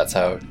because that's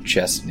how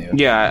Chess knew.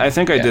 Yeah, I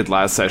think I did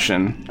last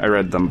session. I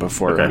read them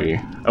before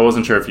I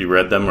wasn't sure if you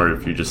read them or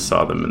if you just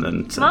saw them and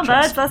then said Come on,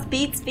 Chess. buds, let's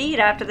beat speed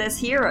after this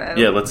hero.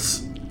 Yeah,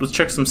 let's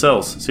check some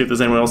cells. See if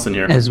there's anyone else in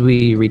here. As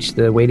we reach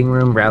the waiting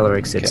room,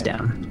 Raloric sits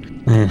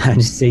down. And I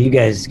just say, you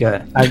guys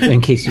in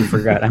case you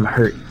forgot, I'm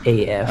hurt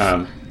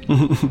AF.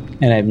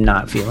 And I'm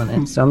not feeling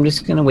it. So I'm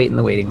just going to wait in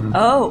the waiting room.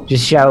 Oh.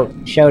 Just shout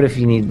if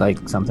you need,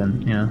 like,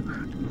 something, you know.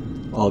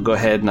 I'll go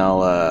ahead and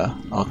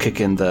I'll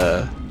kick in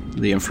the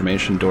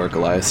information door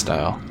Goliath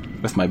style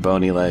with my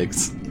bony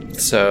legs.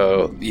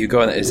 So you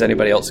go in. Is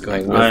anybody else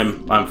going with?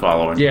 I'm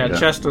following. Yeah,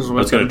 Chest is with I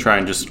was going him. to try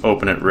and just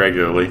open it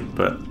regularly,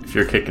 but if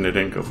you're kicking it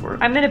in, go for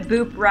it. I'm gonna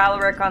boop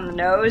Raloric on the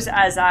nose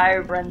as I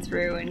run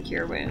through and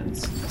cure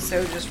wounds.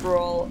 So just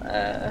roll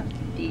a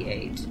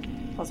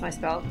d8 plus my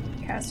spell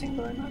casting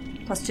dilemma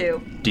plus 2.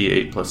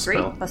 D8 plus 3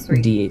 spell. plus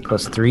 3. D8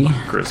 plus 3.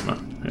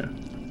 Charisma. Yeah.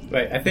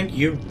 Wait, I think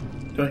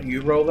don't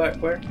you roll that,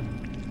 Claire?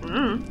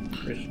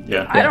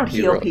 Yeah. I don't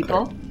heal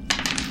people.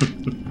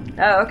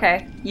 Oh,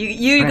 okay.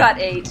 You got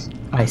 8.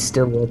 I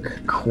still look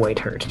quite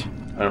hurt.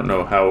 I don't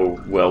know how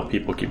well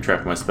people keep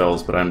track of my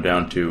spells, but I'm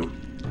down to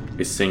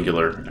a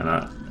singular,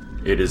 and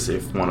it is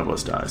if one of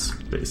us dies,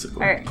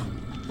 basically. Alright.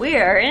 We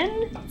are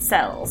in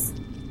cells.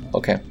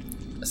 Okay.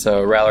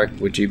 So Raloric,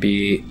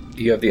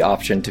 you have the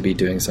option to be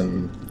doing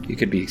you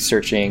could be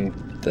searching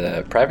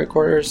the private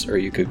quarters, or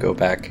you could go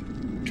back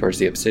towards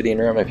the obsidian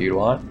room if you'd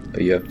want.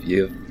 But you have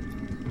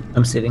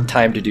I'm sitting.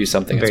 Time to do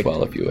something as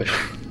well if you wish.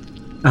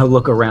 I'll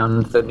look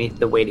around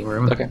the waiting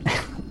room. Okay.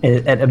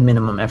 At a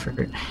minimum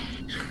effort.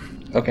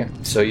 Okay.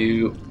 So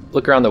you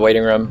look around the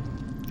waiting room.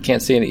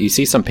 Can't see any. You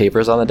see some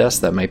papers on the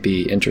desk that might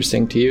be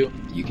interesting to you.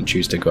 You can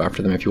choose to go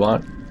after them if you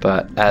want.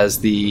 But as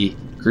the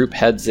group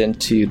heads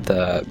into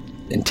the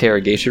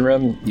interrogation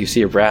room, you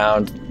see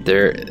around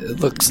there, it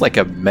looks like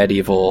a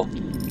medieval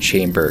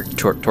chamber,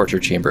 torture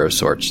chamber of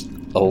sorts.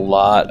 A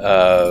lot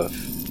of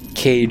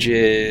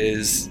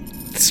cages,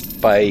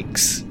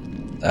 spikes,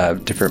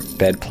 different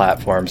bed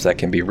platforms that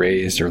can be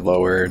raised or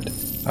lowered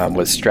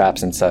with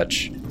straps and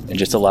such, and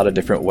just a lot of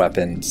different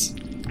weapons.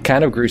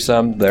 Kind of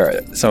gruesome.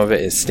 Some of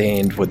it is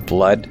stained with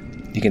blood.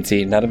 You can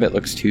see none of it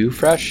looks too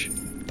fresh,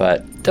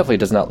 but definitely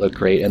does not look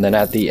great. And then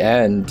at the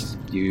end,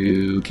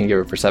 you can give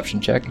a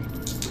perception check.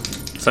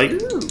 Psych.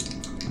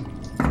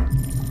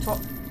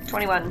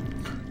 21.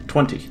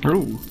 20.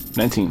 Ooh,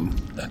 19.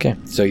 Okay,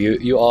 so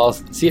you all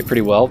see it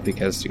pretty well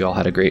because you all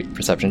had a great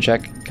perception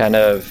check. Kind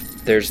of,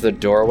 there's the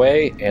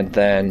doorway, and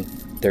then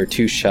there are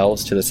 2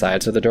 shelves to the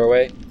sides of the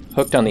doorway.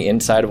 Hooked on the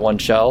inside of one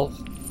shelf,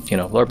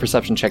 lower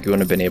perception check you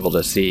wouldn't have been able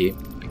to see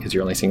because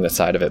you're only seeing the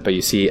side of it, but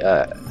you see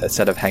a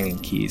set of hanging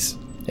keys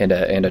and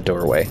a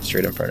doorway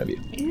straight in front of you.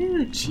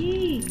 Ooh,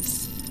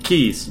 jeez.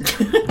 Keys.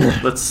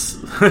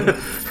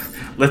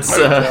 Let's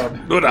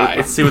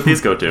see what these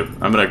go to.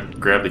 I'm gonna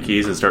grab the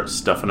keys and start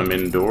stuffing them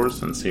in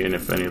doors and seeing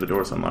if any of the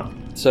doors unlock.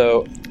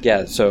 So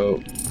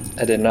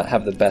I did not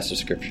have the best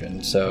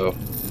description. So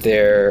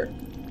there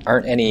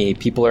aren't any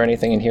people or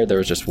anything in here. There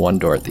was just one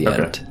door at the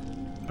end.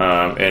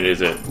 And is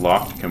it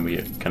locked?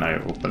 Can I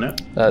open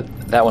it?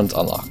 That one's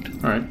unlocked.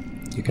 All right.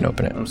 You can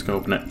open it. I'm just gonna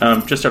open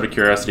it. Just out of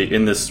curiosity,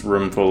 in this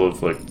room full of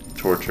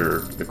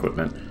torture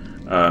equipment,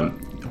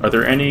 are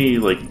there any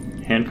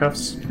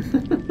handcuffs?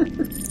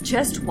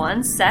 Just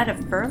one set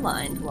of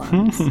fur-lined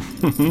ones.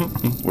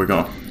 We're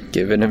going.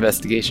 Give an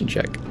investigation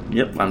check.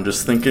 Yep, I'm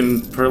just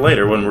thinking for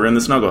later when we're in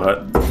the snuggle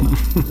hut.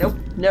 Nope.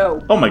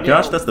 No. Oh my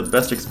gosh, that's the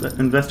best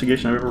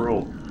investigation I've ever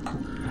rolled.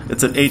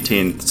 It's an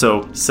 18,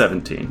 so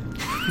 17.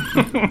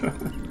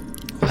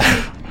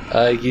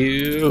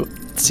 You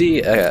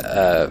see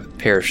a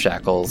pair of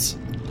shackles,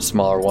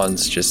 smaller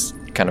ones, just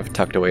kind of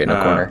tucked away in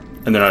a corner.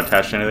 And they're not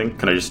attached to anything?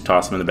 Can I just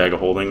toss them in the bag of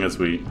holding as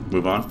we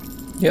move on?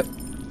 Yep.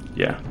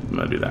 Yeah, I'm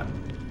going to do that.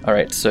 All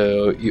right,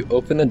 so you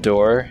open the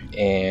door,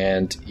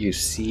 and you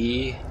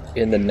see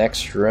in the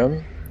next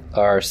room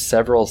are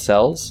several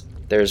cells.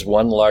 There's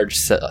one large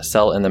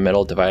cell in the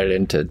middle divided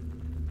into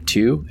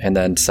 2, and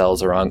then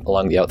cells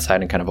along the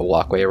outside and kind of a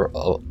walkway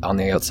on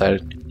the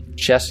outside.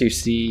 Chest, you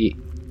see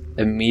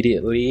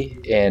immediately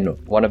in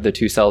one of the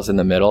 2 cells in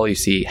the middle, you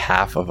see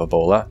half of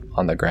Ebola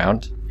on the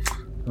ground.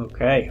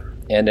 Okay.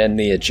 And in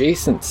the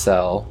adjacent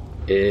cell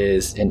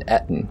is an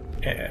Etten.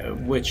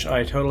 Which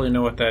I totally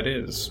know what that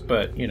is,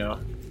 but,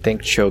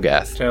 Think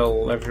Cho'Gath.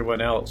 Tell everyone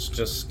else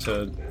just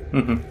to...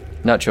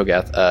 Not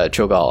Cho'Gath,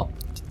 Cho'Gall.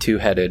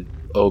 2-headed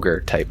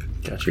ogre type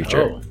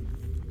creature. Oh.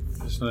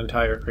 There's an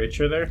entire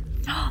creature there?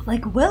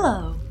 Like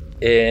Willow.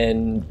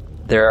 In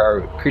There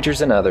are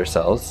creatures in other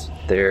cells.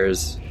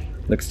 There's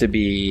looks to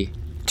be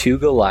 2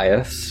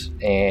 Goliaths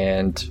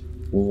and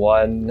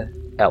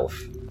 1 elf,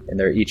 and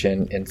they're each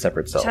in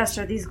separate cells. Chest,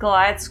 are these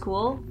Goliaths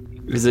cool?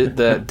 Is it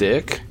that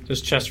dick? Does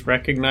Chest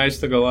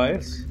recognize the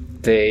Goliaths?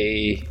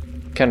 They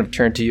kind of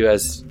turn to you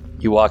as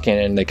you walk in,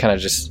 and they kind of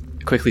just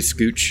quickly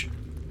scooch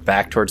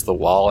back towards the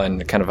wall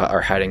and kind of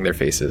are hiding their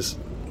faces.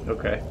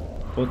 Okay.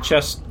 Well,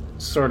 Chest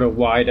sort of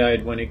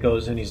wide-eyed when he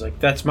goes in. He's like,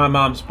 "That's my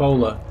mom's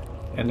bola."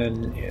 And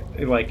then,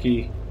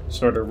 he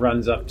sort of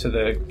runs up to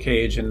the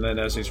cage, and then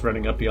as he's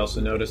running up, he also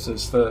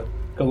notices the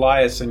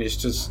Goliaths, and he's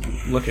just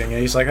looking,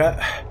 and he's like,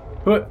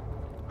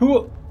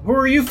 who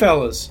are you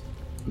fellas?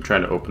 I'm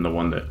trying to open the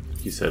one that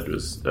he said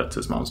that's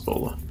his mom's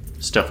bola.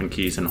 Stuffing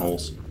keys in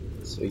holes.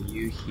 So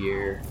you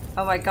hear...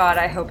 Oh my god,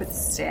 I hope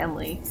it's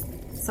Stanley.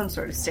 Some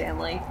sort of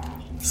Stanley.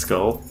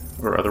 Skull,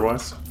 or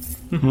otherwise.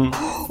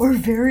 Or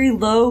very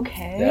low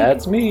K.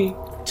 That's me.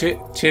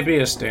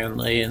 Tibia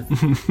Stanley.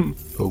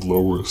 The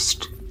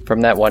lowest.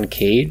 From that one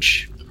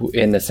cage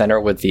in the center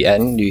with the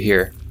N, you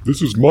hear,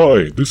 This is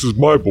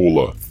my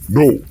bola.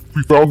 No,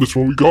 we found this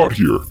when we got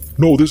here.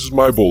 No, this is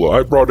my bola.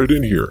 I brought it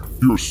in here.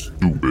 You're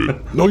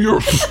stupid. No,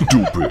 you're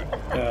stupid.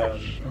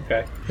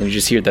 Okay. And you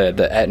just hear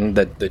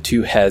the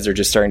 2 heads are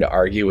just starting to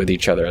argue with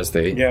each other as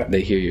they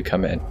hear you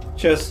come in.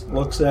 Chest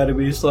looks at him,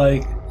 he's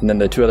like... And then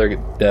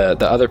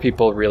the other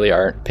people really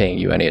aren't paying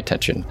you any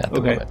attention at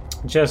the moment.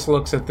 Chest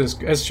looks at this.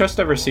 Has Chest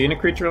ever seen a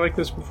creature like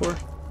this before?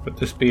 Would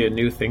this be a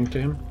new thing to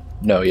him?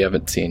 No, you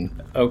haven't seen.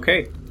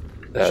 Okay.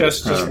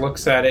 Chest just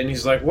looks at it and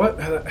he's like, "What?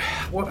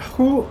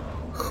 Who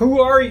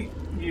are you?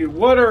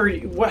 What are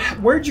you?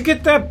 Where'd you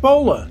get that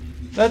bola?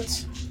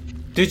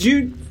 Did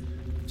you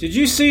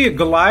see a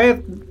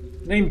Goliath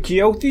named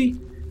Quixote?"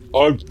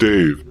 I'm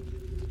Dave.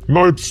 And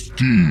I'm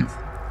Steve.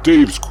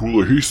 Dave's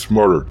cooler, he's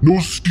smarter. No,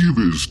 Steve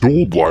is.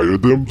 Don't lie to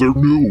them, they're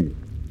new.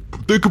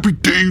 But they could be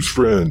Dave's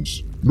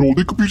friends. No,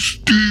 they could be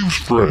Steve's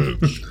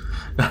friends.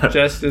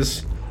 Chest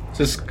is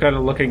just kind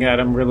of looking at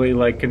him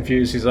really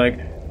confused. He's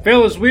like,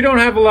 "Fellas, we don't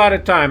have a lot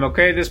of time,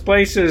 okay? This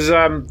place is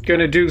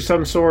gonna do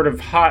some sort of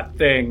hot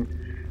thing.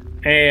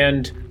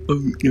 And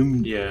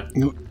yeah.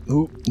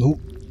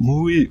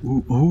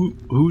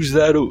 Who's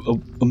that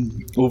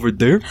over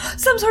there?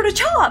 Some sort of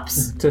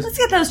chops. Let's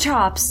get those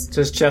chops."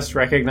 Does Chest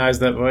recognize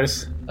that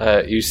voice?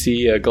 You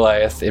see a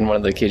Goliath in one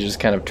of the cages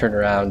kind of turn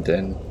around,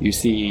 and you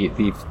see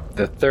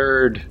the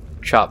third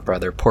Chop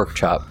brother, Pork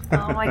Chop.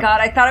 Oh my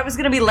god, I thought it was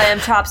going to be Lamb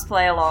Chops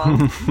play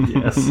along.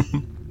 Yes.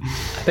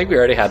 I think we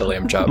already had a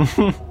Lamb Chop.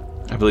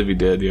 I believe you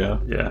did, yeah.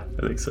 Yeah,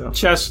 I think so.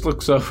 Chest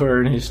looks over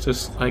and he's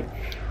just like,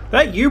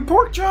 "That you,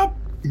 Pork Chop?"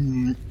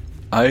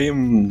 I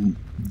am...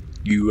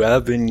 You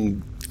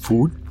having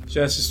food?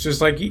 Chest is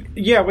just like,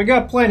 "Yeah, we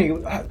got plenty.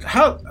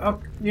 How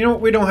you know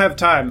what? We don't have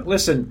time.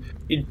 Listen,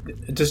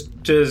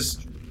 does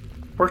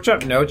Pork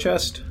Chop know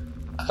Chest?"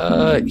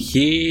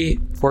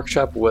 Pork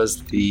Chop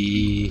was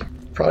the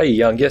probably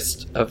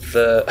youngest of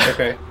the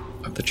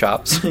of the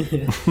chops.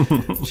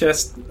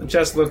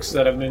 Chest looks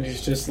at him and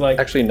he's just like,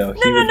 actually no,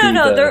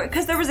 no,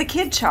 because there was a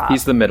kid Chop.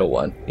 He's the middle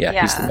one.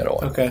 Yeah, he's the middle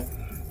one. Okay.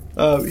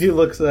 He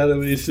looks at him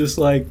and he's just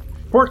like,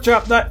 "Pork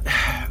Chop,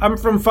 I'm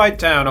from Fight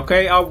Town,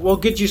 okay? We'll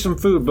get you some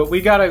food, but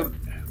we gotta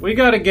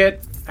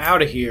get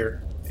out of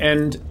here.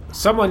 And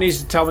someone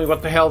needs to tell me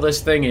what the hell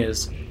this thing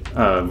is."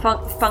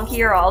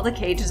 Funky, are all the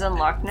cages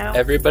unlocked now?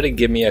 Everybody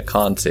give me a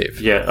con save.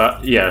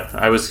 Yeah.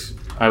 I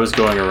was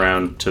going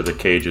around to the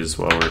cages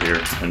while we're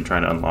here and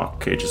trying to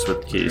unlock cages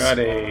with keys. Got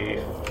I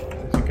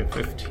think a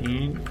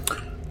 15.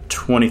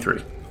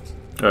 23.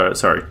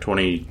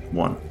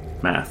 21.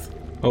 Math.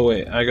 Oh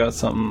wait, I got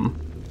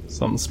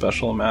something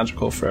special and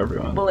magical for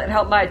everyone. Will it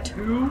help my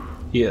 2?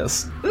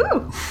 Yes.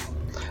 Ooh!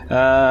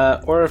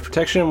 Aura of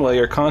Protection, while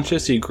you're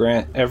conscious, you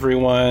grant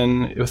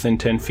everyone within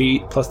 10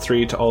 feet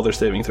 +3 to all their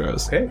saving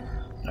throws. Okay.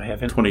 I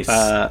have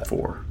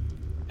 24.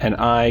 And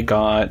I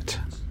got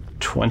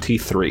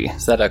 23.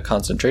 Is that a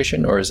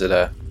concentration or is it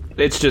a...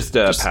 It's just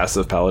a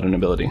passive paladin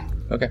ability.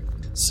 Okay.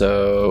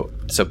 So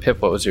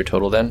Pip, what was your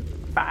total then?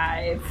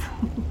 5.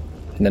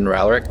 And then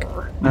Ralric?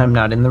 I'm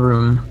not in the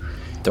room.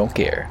 Don't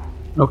care.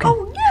 Okay.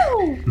 Oh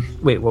no!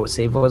 Wait, what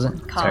save was it?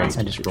 Con.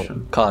 Sorry, I just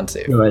rolled. Con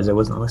save. Realized I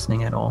wasn't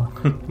listening at all.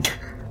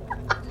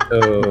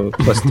 So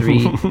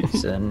 +3,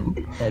 so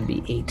that'd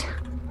be 8.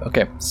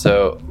 Okay,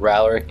 so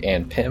Ralric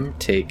and Pim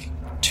take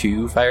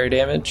 2 fire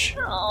damage.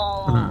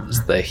 Oh.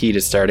 The heat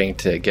is starting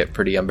to get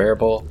pretty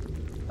unbearable.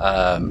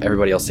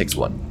 Everybody else takes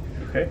 1.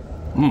 Okay.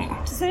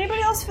 Does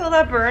anybody else feel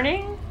that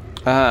burning?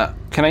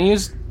 Can I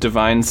use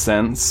Divine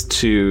Sense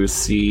to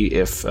see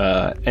if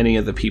any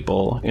of the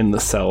people in the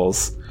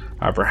cells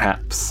are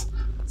perhaps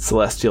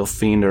celestial,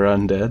 fiend, or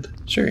undead?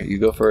 Sure, you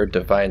go for a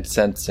Divine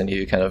Sense and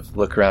you kind of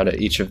look around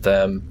at each of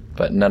them,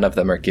 but none of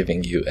them are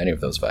giving you any of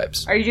those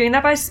vibes. Are you doing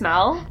that by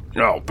smell?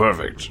 Oh,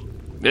 perfect.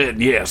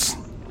 Yes.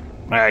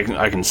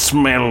 I can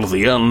smell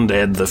the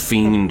undead, the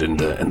fiend, and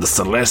the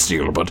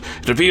celestial, but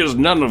it appears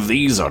none of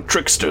these are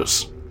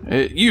tricksters.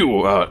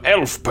 You,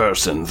 elf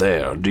person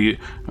there,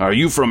 are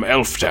you from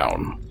Elf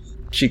Town?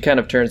 She kind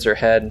of turns her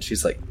head and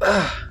she's like,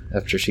 ugh,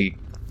 after she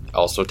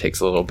also takes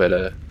a little bit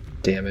of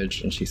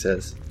damage, and she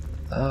says,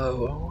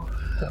 "Oh,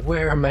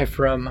 where am I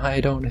from? How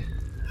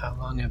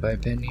long have I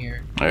been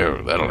here?"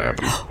 Oh, that'll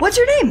happen. What's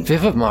your name?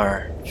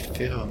 Vivamar.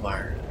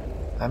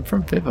 I'm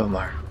from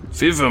Vivamar.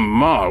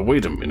 Vivamar,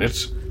 wait a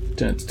minute.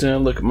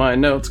 Look at my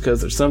notes,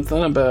 because there's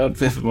something about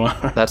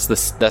Vivamar. That's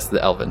the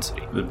Elven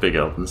city. The big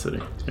Elven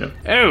city. Yeah.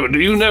 Oh, do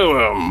you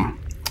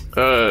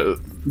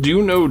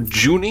know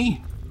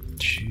Junie?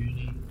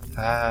 Junie?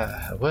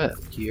 What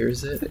year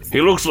is it?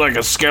 He looks like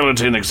a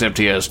skeleton, except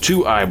he has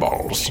 2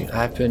 eyeballs.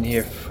 I've been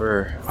here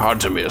for... Hard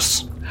to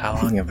miss. How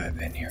long have I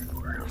been here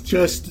for?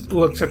 Just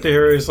looks at the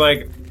hero. He's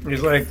like,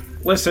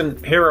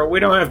 listen, hero, we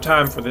don't have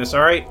time for this,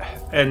 all right?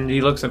 And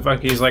he looks at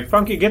Funky. He's like,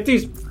 Funky, get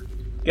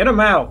them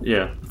out.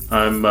 Yeah.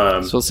 I'm,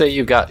 So we'll say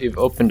you've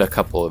opened a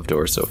couple of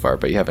doors so far,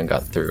 but you haven't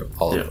got through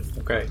all of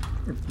them. Okay.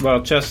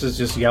 Well, Chest is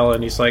just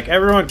yelling. He's like,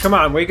 everyone, come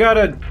on, we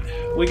gotta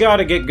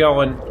get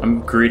going. I'm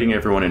greeting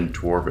everyone in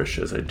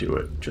Dwarvish as I do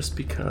it, just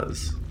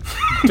because.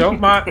 Don't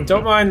mind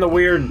the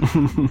weird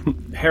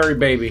hairy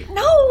baby.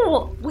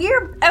 No,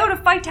 we're out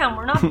of Fight Town.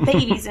 We're not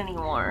babies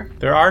anymore.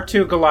 There are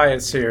 2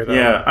 Goliaths here, though.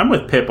 Yeah, I'm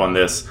with Pip on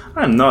this.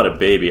 I'm not a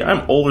baby.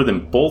 I'm older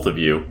than both of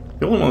you.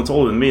 The only one that's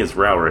older than me is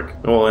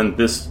Rowrick. Well, and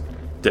this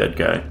dead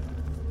guy.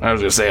 I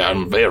was gonna say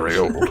I'm very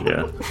old.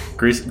 Yeah,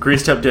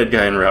 Greased Up Dead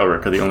Guy and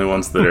Rowrick are the only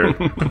ones that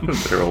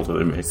are older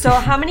than me. So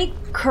how many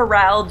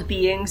corralled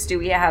beings do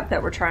we have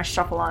that we're trying to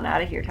shuffle on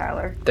out of here,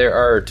 Tyler? There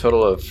are a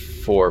total of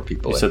 4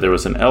 people. You said there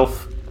was an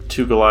elf,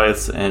 2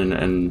 Goliaths, and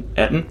an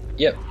Etten?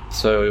 Yep.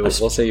 So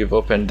we'll say you've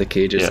opened the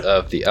cages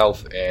of the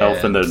elf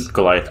and the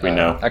Goliath. We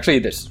know. Actually,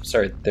 there's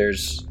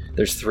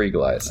 3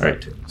 Goliaths. All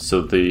right.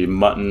 So the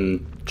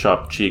mutton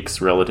chopped cheeks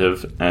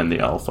relative and the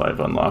elf I've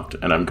unlocked,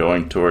 and I'm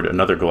going toward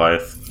another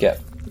Goliath. Yeah.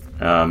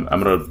 I'm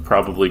gonna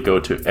probably go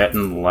to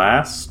Etten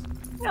last.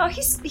 No,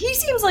 he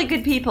seems like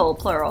good people,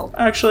 plural.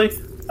 Actually,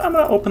 I'm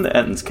gonna open the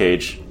Etten's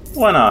cage.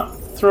 Why not?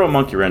 Throw a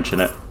monkey wrench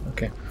in it.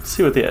 Okay.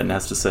 See what the Etten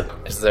has to say.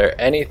 Is there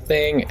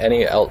anything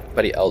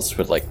anybody else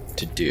would like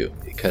to do?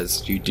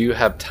 Because you do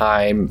have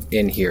time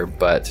in here,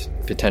 but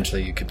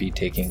potentially you could be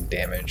taking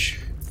damage.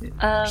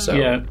 So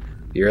yeah.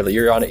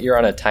 You're on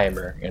a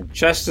timer. And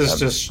Chest is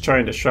just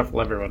trying to shuffle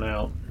everyone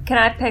out. Can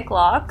I pick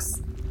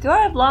locks? Do I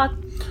have lock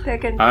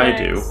picking things? I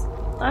do.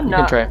 I'm You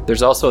not. can try.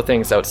 There's also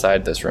things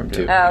outside this room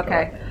too. Oh,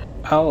 okay.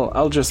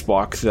 I'll just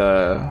walk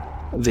the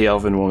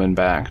elven woman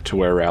back to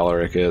where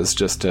Ralaric is,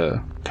 just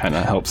to kind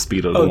of help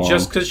speed it along. Oh,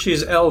 just because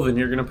she's elven,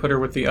 you're going to put her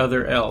with the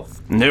other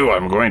elf. No,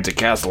 I'm going to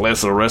cast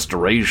Lesser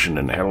Restoration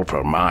and help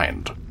her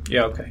mind.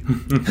 Yeah, okay.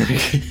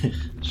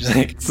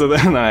 So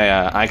then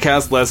I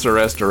cast Lesser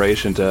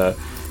Restoration to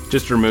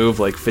just remove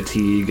like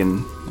fatigue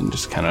and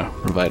just kind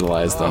of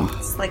revitalize them.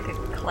 It's like a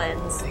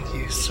cleanse. Thank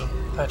you so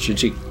much. And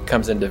she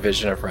comes into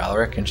vision of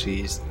Ralaric and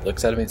she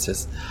looks at him and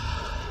says,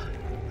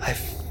 I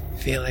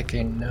feel like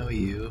I know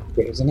you.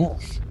 There's an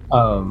elf.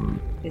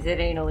 Is it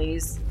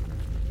Annalise?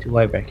 Do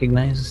I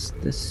recognize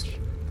this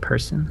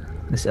person?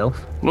 This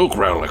elf? Look,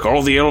 Rowlick,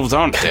 all the elves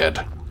aren't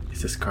dead.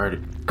 Is this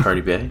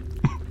Cardi Bay?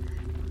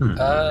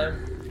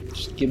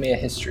 Just give me a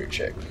history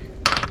check.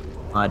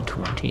 Odd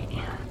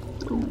 20.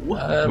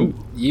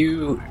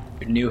 You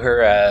knew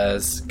her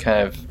as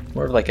kind of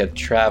more of like a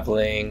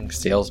traveling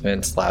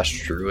salesman /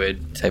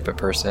 druid type of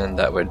person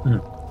that would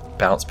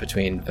bounce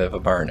between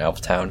Vivamar and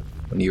Elftown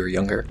when you were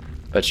younger.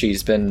 But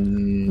she's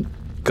been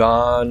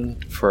gone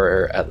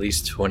for at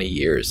least 20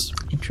 years.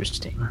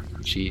 Interesting.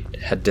 She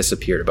had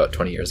disappeared about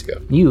 20 years ago.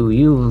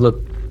 You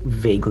look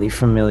vaguely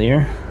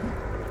familiar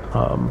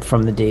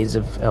from the days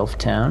of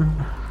Elftown.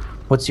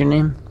 What's your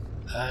name?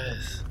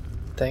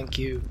 Thank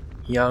you,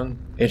 young.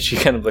 And she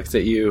kind of looks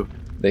at you,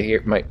 the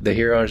hero,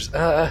 and just,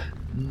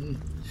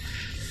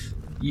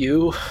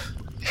 you.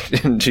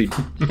 And she,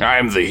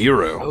 I'm the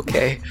hero.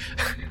 Okay.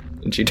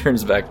 And she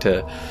turns back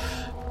to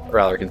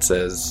Ralaric and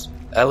says,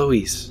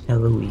 Eloise.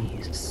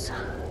 Eloise.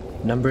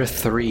 Number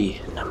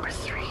 3. Number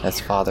 3. As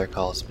father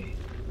calls me.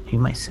 Are you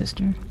my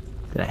sister?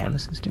 Did I have a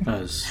sister?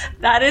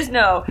 That is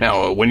no.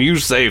 Now, when you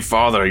say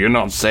father, you're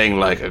not saying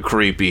like a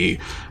creepy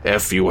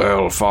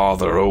FUL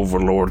father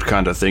overlord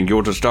kind of thing.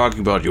 You're just talking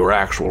about your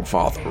actual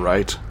father,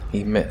 right?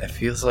 It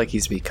feels like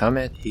he's become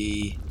it.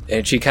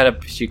 And she kind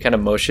of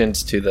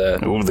motions to the.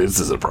 Oh, this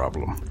is a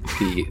problem.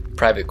 The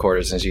private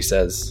quarters, and she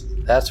says,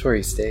 "That's where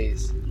he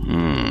stays."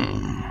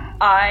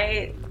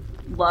 I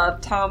love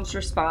Tom's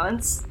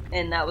response,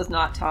 and that was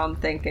not Tom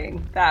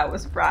thinking. That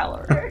was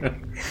Ralaric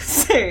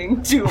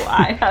saying, "Do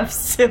I have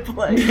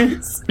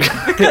siblings?"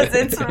 Because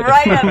it's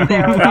right up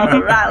there with all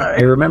the Ralaric.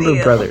 I remember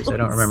feels. brothers. I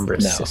don't remember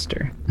a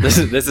sister. This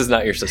is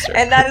not your sister.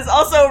 And that is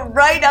also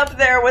right up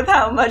there with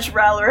how much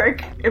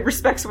Ralaric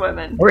respects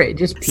women. Or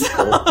just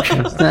people.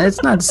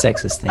 It's not a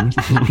sexist thing. It's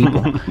just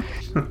people.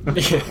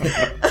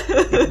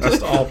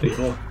 Just all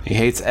people. He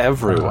hates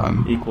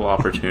everyone. Equal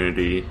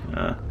opportunity.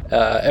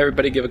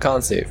 Everybody give a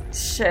con save.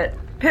 Shit.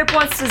 Pip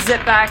wants to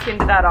zip back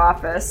into that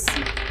office.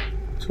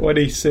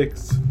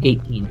 26.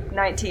 18.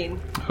 19.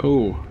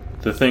 Oh.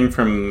 The thing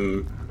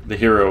from the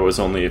hero is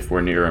only if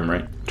we're near him,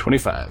 right?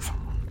 25.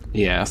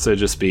 Yeah, so it'd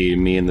just be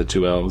me and the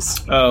 2 elves.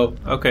 Oh,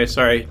 okay,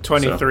 sorry.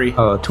 23.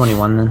 Oh,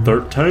 21 then.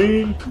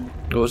 13.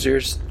 What was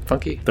yours,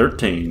 Funky?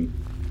 13.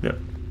 Yep.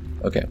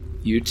 Okay.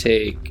 You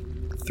take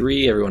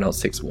 3, everyone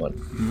else takes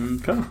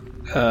 1. Okay.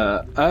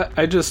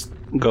 I just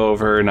go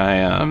over and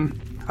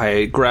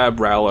I grab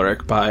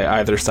Rowlerick by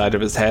either side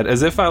of his head,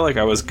 as if I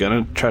was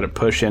gonna try to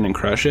push in and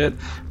crush it,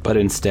 but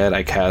instead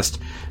I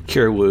cast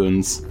Cure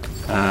Wounds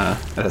at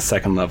a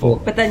 2nd level.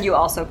 But then you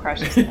also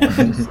crush his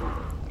head.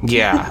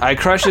 Yeah, I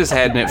crush his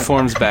head and it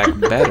forms back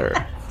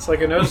better. It's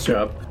like a nose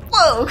job.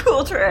 Whoa,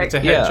 cool trick. It's a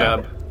head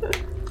job.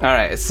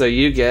 Alright, so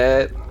you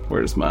get...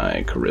 Where's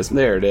my charisma?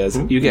 There it is.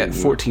 You get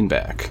 14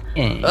 back.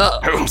 Oh,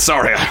 I'm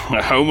sorry.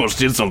 I almost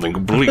did something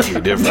completely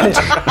different.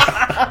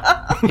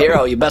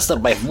 Hero, you messed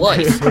up my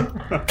voice.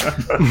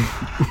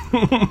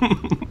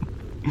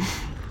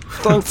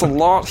 Thanks a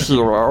lot,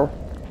 Hero.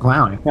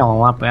 Wow, I feel a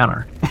lot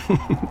better.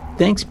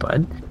 Thanks,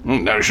 bud.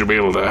 I should be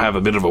able to have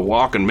a bit of a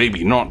walk and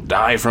maybe not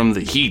die from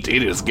the heat.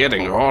 It is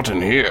getting hot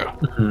in here.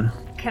 Mm-hmm.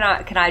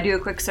 Can I do a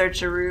quick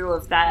search-a-roo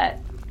of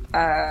that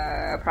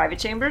private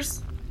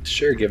chambers?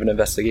 Sure, give an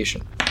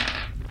investigation.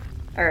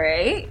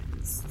 Alright.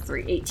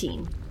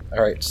 18.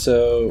 Alright,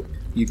 so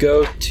you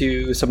go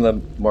to some of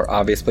the more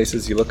obvious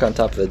places. You look on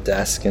top of the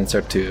desk and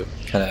start to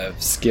kind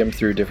of skim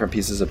through different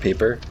pieces of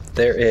paper.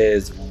 There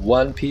is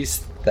one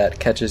piece that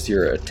catches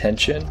your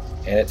attention,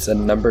 and it's a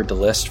numbered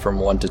list from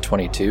 1 to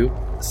 22.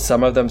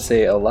 Some of them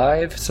say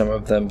alive, some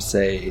of them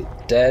say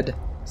dead,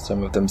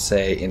 some of them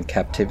say in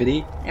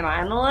captivity. Am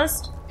I on the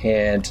list?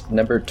 And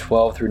number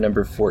 12 through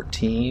number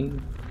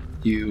 14,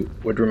 you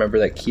would remember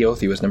that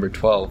Keothi was number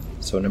 12.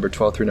 So number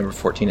 12 through number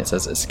 14, it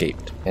says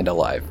escaped and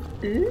alive.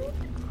 Ooh.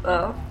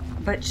 Oh,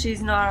 but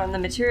she's not on the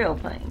material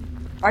plane.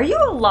 Are you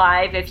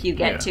alive if you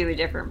get to a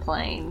different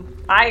plane?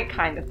 I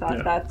kind of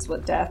thought that's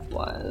what death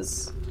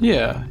was.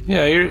 Yeah,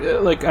 you're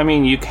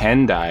you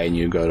can die and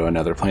you go to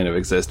another plane of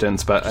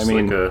existence, but Just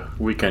like a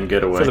weekend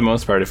getaway. For the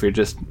most part, if you're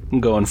just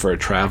going for a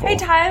travel, Hey,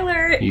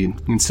 Tyler. you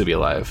can still be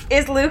alive.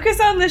 Is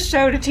Lucas on the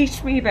show to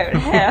teach me about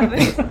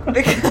heaven?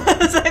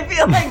 Because I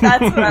feel like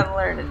that's what I'm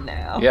learning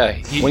now. Yeah.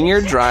 When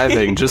you're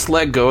driving, just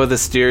let go of the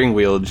steering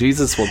wheel.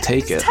 Jesus will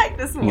take it. Take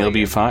this and you'll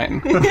be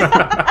fine.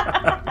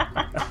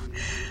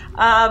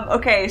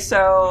 Okay,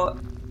 so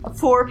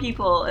 4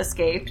 people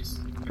escaped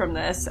from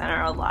this and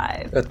are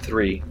alive.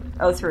 3.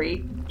 Oh,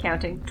 3.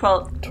 Counting.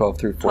 12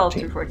 through 14. 12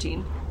 through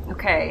 14.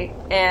 Okay,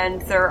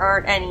 and there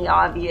aren't any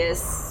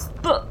obvious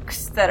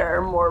books that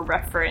are more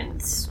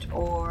referenced,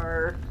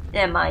 or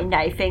am I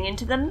knifing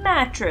into the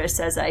mattress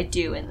as I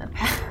do in the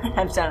past?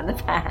 I've done in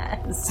the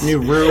past. You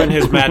ruin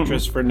his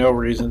mattress for no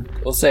reason.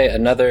 We'll say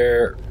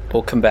another...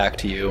 We'll come back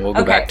to you, and we'll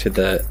go back to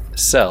the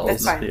cells.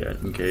 That's fine. The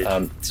Etten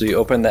cage. So you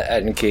open the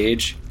Etten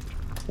cage.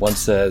 One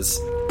says...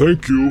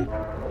 Thank you.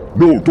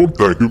 No, don't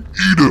thank him.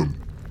 Eat him.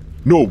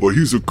 No, but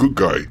he's a good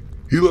guy.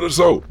 He let us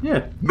out.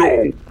 Yeah.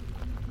 No.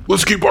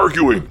 Let's keep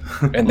arguing.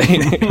 And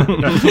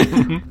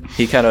they...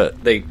 he kind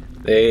of...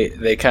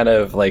 They kind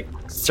of,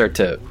 start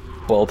to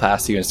bowl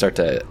past you and start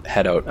to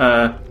head out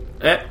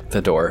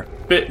the door.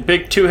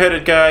 Big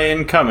two-headed guy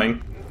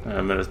incoming.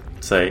 I'm gonna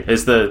say,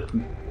 is the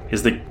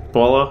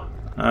bola,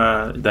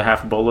 the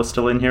half bola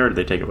still in here, or did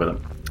they take it with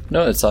them?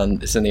 No, it's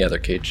in the other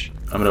cage.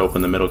 I'm gonna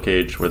open the middle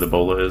cage where the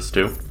bola is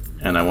too,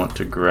 and I want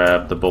to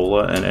grab the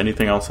bola and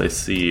anything else I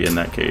see in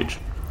that cage.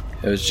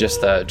 It was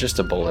just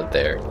a bullet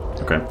there.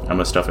 Okay, I'm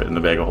gonna stuff it in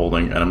the bag of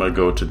holding, and I'm gonna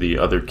go to the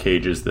other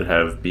cages that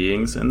have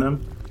beings in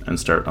them and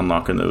start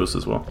unlocking those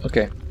as well.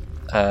 Okay.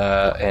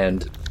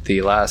 And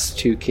the last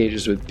 2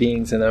 cages with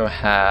beings in them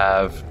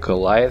have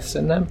Goliaths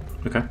in them.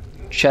 Okay.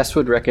 Chess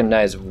would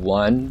recognize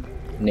one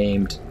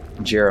named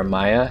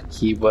Jeremiah.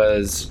 He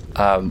was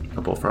a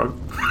bullfrog.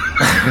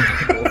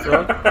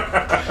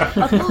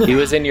 He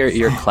was in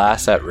your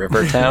class at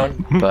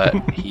Rivertown, but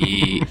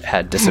he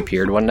had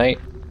disappeared one night,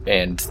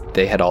 and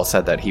they had all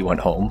said that he went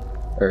home,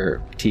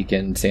 or Teak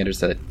and Sanders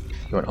said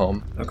he went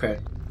home. Okay.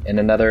 And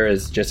another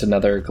is just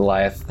another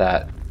Goliath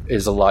that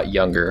is a lot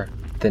younger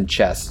than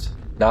Chest,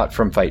 not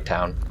from Fight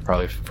Town,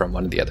 probably from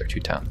one of the other 2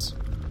 towns.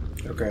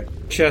 Okay.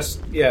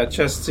 Chest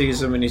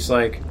sees him and he's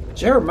like,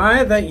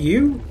 Jeremiah, that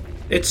you?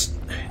 It's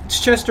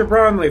Chester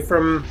Brownlee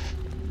from,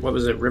 what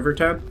was it,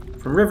 Rivertown?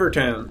 From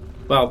Rivertown.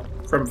 Well,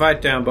 from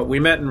Fight Town, but we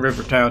met in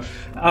Rivertown.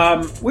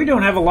 We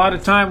don't have a lot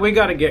of time. We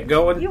gotta get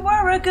going. You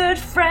are a good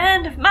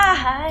friend of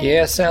mine.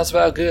 Yeah, sounds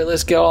about good.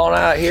 Let's get on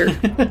out here.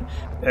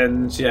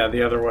 And yeah,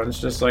 the other one's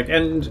just like,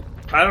 and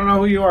I don't know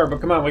who you are, but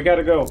come on, we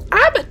gotta go.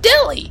 I'm a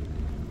dilly.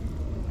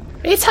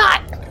 It's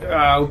hot.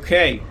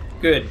 Okay,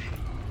 good.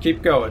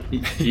 Keep going.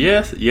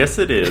 Yes,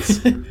 it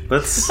is.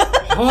 Let's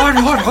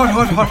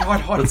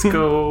hot. let's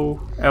go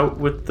out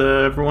with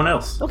everyone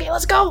else. Okay,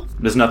 let's go.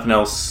 There's nothing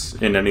else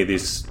in any of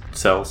these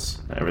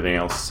cells. Everything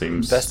else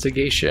seems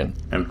Investigation.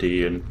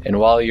 empty And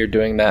while you're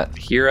doing that,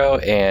 Hero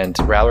and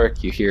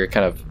Ralric, you hear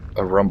kind of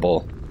a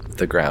rumble of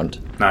the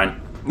ground.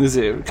 9. Is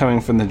it coming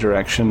from the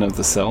direction of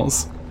the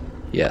cells?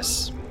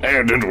 Yes.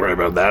 Hey, don't worry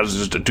about that. It's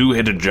just a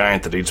 2-headed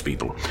giant that eats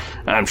people.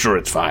 I'm sure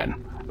it's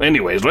fine.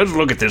 Anyways, let's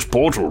look at this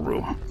portal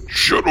room.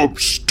 Shut up,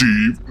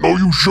 Steve. No,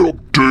 you shut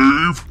up,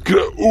 Dave. Get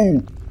out.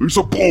 Oh, there's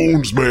a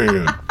Bones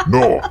Man.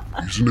 No,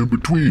 he's an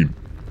in-between.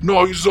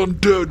 No, he's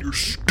undead. You're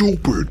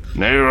stupid.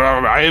 No,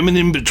 I am an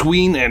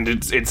in-between, and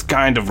it's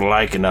kind of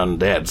like an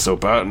undead, so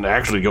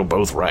actually you're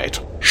both right.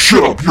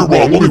 Shut up, you're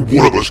wrong. Only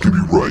one of us can be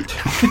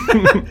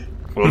right.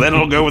 Well, then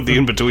I'll go with the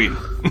in-between.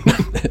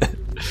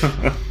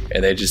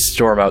 And they just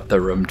storm out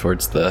the room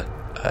towards the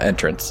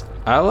entrance.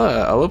 I'll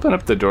open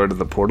up the door to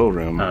the portal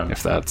room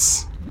if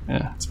that's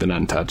it's been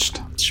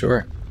untouched.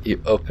 Sure.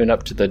 You open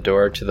up to the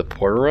door to the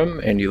portal room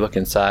and you look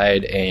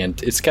inside,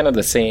 and it's kind of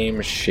the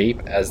same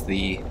shape as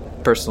the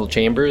personal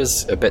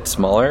chambers, a bit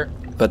smaller.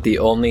 But the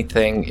only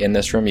thing in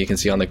this room you can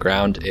see on the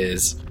ground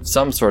is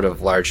some sort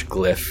of large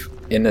glyph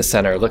in the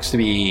center. It looks to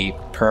be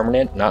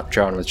permanent, not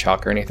drawn with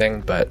chalk or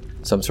anything, but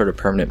some sort of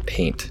permanent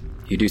paint.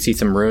 You do see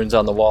some runes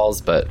on the walls,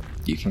 but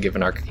you can give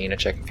an Arcana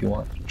check if you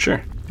want.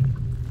 Sure.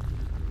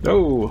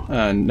 Oh,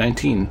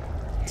 19.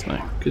 That's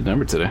my good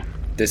number today.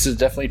 This is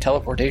definitely a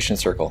teleportation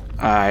circle.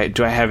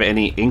 Do I have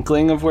any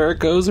inkling of where it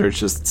goes, or it's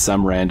just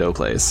some rando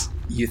place?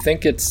 You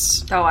think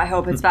it's... Oh, I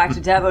hope it's back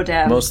to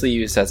Devo-Dev. Mostly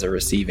used as a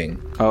receiving.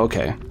 Oh,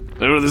 okay.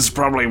 Oh, this is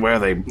probably where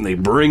they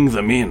bring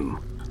them in.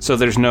 So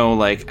there's no,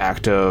 like,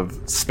 active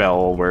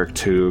spell work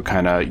to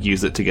kind of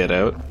use it to get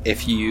out?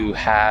 If you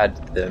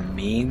had the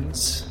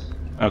means...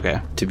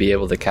 Okay. To be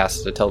able to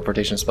cast a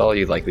teleportation spell,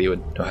 you likely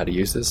would know how to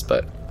use this,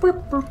 but...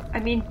 I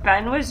mean,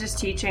 Ben was just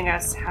teaching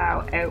us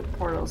how out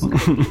portals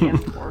could be in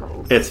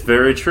portals. It's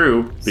very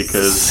true,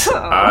 because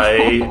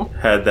I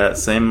had that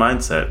same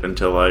mindset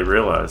until I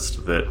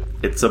realized that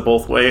it's a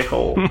both-way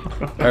hole.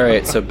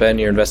 Alright, so Ben,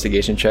 your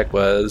investigation check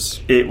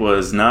was? It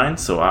was 9,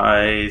 so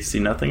I see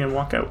nothing and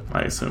walk out,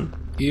 I assume.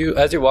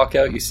 As you walk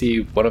out, you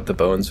see one of the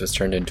bones was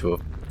turned into a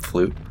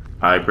flute.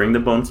 I bring the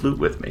bone flute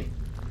with me.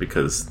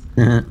 Because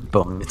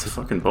it's a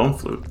fucking bone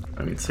flute.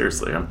 I mean,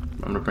 seriously, I'm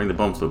gonna bring the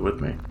bone flute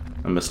with me.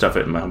 I'm gonna stuff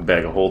it in my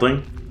bag of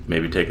holding.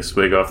 Maybe take a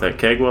swig off that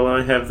keg while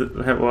I have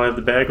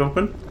the bag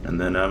open,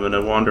 and then I'm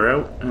gonna wander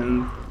out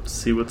and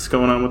see what's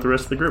going on with the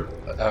rest of the group.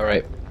 All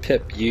right,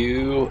 Pip,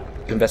 you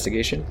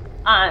investigation.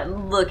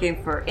 I'm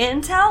looking for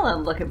intel.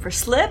 I'm looking for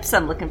slips.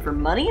 I'm looking for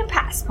money and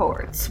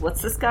passports.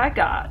 What's this guy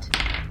got?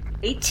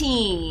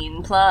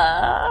 18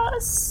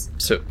 plus.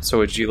 So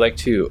would you like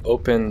to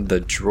open the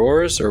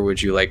drawers, or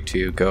would you like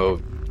to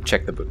go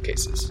check the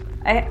bookcases?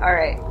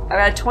 Alright, I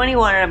got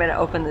 21 and I'm going to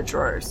open the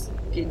drawers.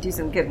 Do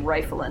some good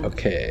rifling.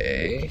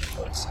 Okay.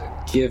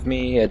 Give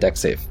me a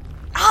dex save.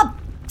 Oh,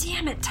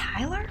 damn it,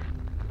 Tyler.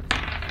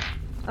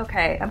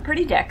 Okay, I'm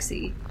pretty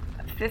dexy.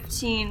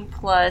 15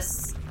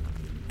 plus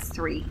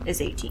 3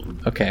 is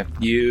 18. Okay.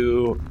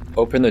 You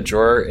open the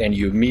drawer and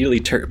you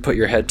immediately put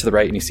your head to the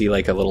right and you see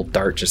like a little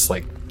dart just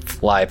like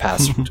fly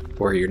past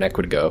where your neck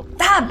would go.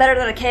 Better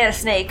than a can of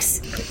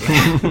snakes.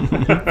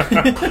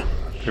 I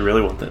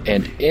really want that.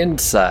 And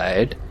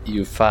inside,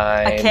 you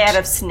find... a can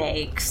of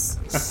snakes.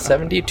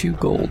 72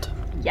 gold.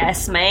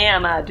 Yes,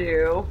 ma'am, I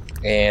do.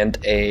 And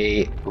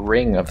a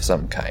ring of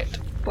some kind.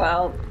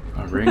 Well...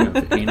 a ring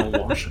of anal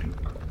washing.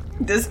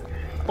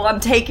 I'm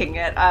taking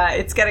it.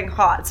 It's getting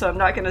hot, so I'm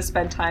not going to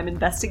spend time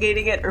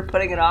investigating it or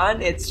putting it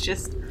on. It's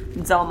just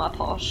Zelma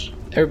Posh.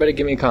 Everybody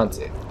give me a con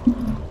save.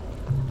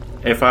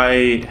 If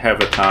I have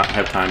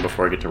time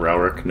before I get to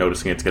Ralric,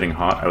 noticing it's getting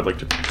hot, I would like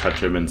to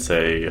touch him and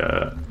say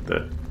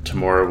that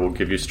Tamora will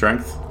give you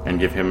strength and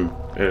give him,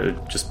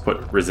 just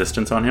put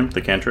resistance on him, the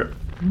cantrip.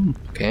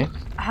 Okay.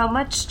 How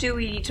much do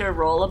we need to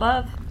roll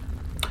above?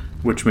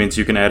 Which means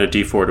you can add a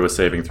d4 to a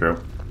saving throw.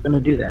 I'm going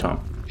to do that.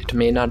 Tom. It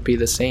may not be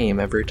the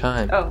same every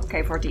time. Oh,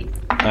 okay, 14.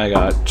 I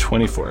got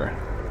 24.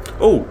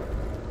 Oh,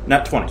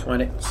 not 20.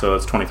 20. So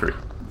that's 23.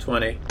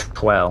 20.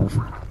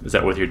 12. Is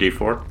that with your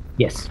d4?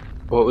 Yes.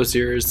 What was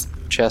yours,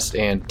 Chest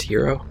and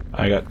Tiro?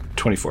 I got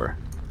 24.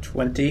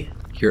 20.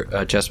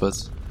 Your Chest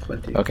was?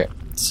 20. Okay.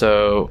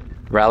 So,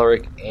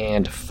 Ralric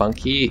and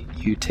Funky,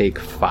 you take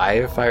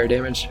 5 fire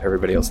damage.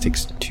 Everybody else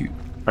takes 2.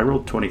 I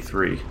rolled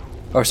 23.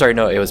 Oh, sorry,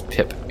 no, it was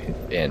Pip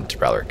and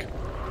Ralric.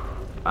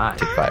 5.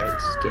 Take 5.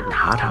 It's getting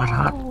hot.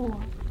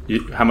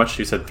 How much?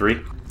 You said 3?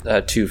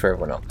 2 for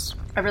everyone else.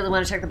 I really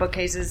want to check the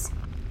bookcases.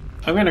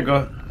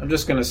 I'm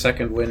just gonna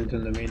second wind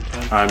in the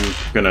meantime. I'm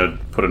gonna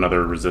put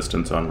another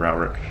resistance on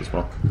Ralric as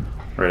well,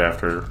 right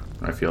after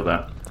I feel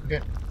that.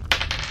 Okay.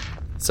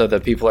 So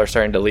the people are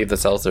starting to leave the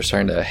cells. They're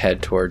starting to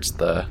head towards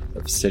the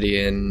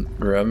obsidian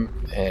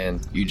room,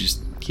 and you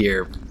just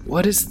hear,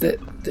 "What is that?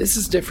 This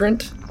is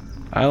different."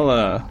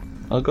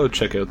 I'll go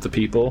check out the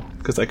people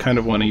because I kind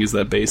of want to use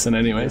that basin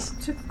anyways.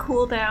 To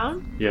cool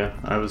down. Yeah,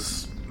 I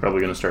was probably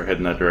going to start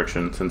heading that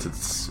direction since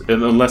it's...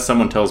 Unless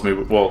someone tells me...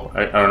 Well,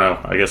 I don't know.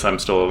 I guess I'm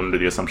still under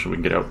the assumption we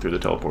can get out through the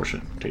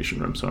teleportation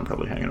room, so I'm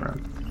probably hanging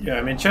around. Yeah,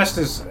 I mean, Chest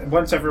is...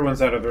 Once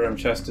everyone's out of the room,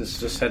 Chest is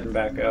just heading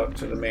back out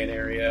to the main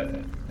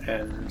area,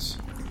 and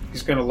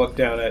he's going to look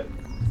down at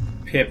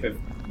Pip.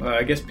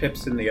 I guess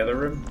Pip's in the other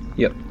room.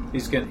 Yep.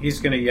 He's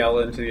gonna yell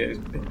into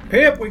the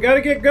Pip. We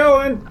gotta get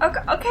going. Okay,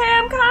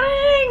 I'm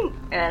coming.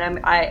 And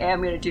I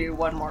am gonna do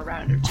one more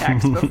round of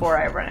checks before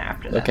I run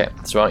after them. Okay,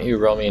 so why don't you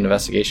roll me an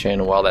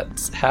investigation while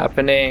that's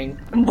happening?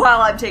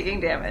 While I'm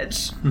taking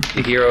damage.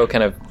 The hero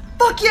kind of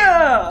Fuck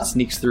yeah!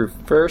 sneaks through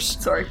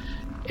first. Sorry.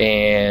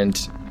 And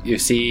you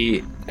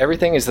see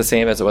everything is the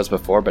same as it was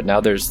before, but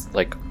now there's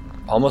like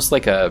almost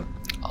looks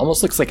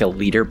like a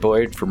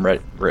leaderboard from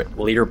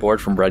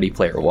Ready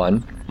Player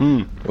One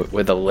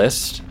with a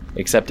list.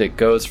 Except it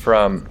goes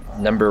from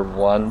number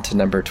 1 to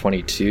number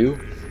 22.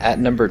 At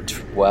number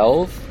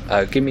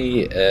 12, give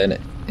me an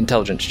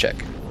intelligence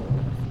check.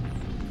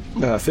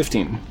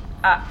 15.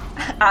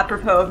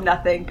 Apropos of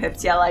nothing,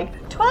 Pip's yelling,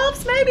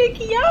 12's maybe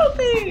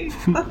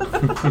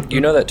Keothi!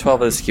 You know that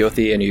 12 is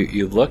Keothi, and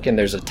you look and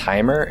there's a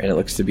timer, and it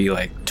looks to be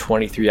like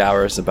 23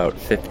 hours, about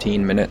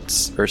 15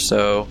 minutes or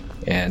so,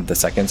 and the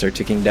seconds are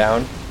ticking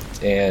down.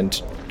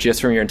 And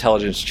just from your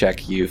intelligence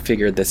check, you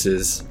figured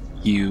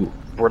you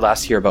were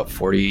last here about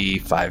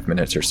 45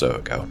 minutes or so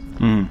ago.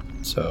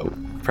 So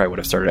probably would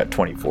have started at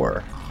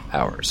 24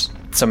 hours.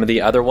 Some of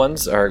the other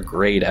ones are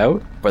grayed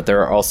out, but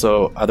there are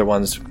also other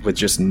ones with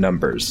just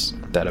numbers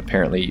that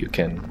apparently you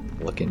can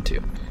look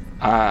into.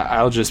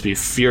 I'll just be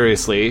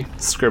furiously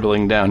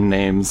scribbling down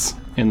names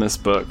in this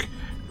book.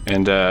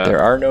 And there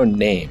are no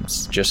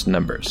names, just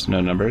numbers. No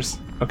numbers?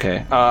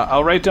 Okay.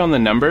 I'll write down the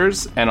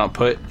numbers, and I'll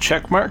put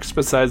check marks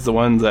besides the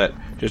ones that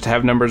just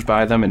have numbers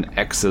by them and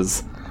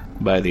X's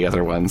by the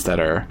other ones that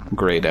are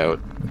grayed out.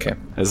 Okay.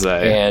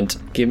 And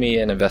give me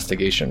an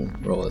investigation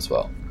roll as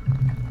well.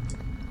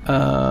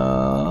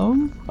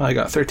 I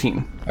got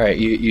 13. All right,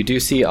 you do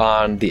see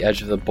on the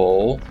edge of the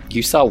bowl,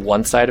 you saw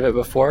one side of it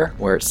before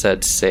where it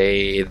said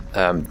say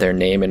their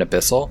name in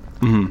Abyssal.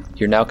 Mm-hmm.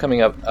 You're now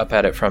coming up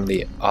at it from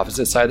the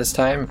opposite side this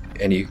time,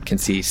 and you can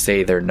see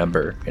say their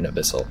number in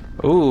Abyssal.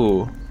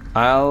 Ooh,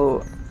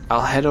 I'll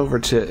head over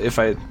to,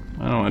 I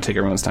don't want to take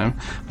everyone's time,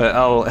 but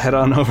I'll head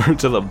on over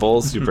to the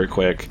bowl super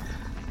quick.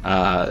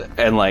 And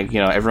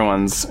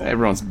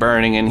everyone's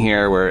burning in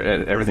here where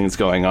everything's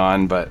going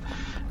on, but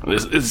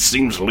This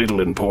seems a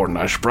little important.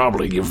 I should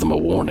probably give them a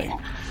warning.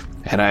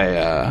 And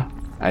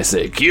I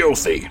say,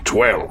 Keothi,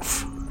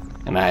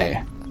 12. And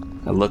I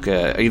look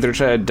at, either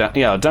try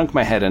to, I'll dunk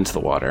my head into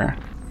the water.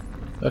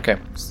 Okay,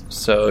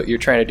 so you're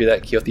trying to do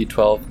that, Keothi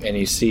 12, and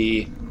you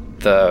see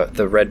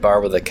the red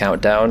bar with the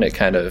countdown. It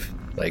kind of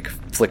like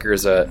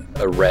flickers a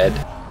red,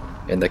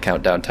 and the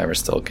countdown timer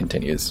still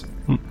continues.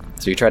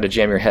 So you try to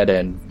jam your head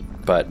in,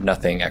 but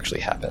nothing actually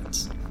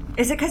happens.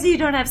 Is it because you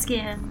don't have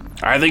skin?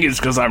 I think it's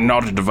because I'm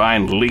not a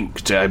divine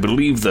linked. I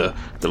believe the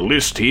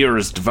list here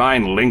is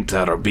divine linked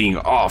that are being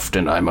offed,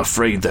 and I'm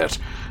afraid that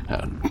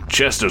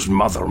Chester's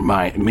mother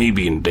may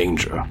be in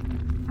danger.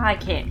 I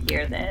can't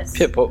hear this.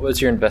 Pip, what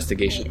was your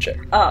investigation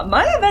check?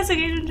 My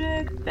investigation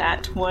check?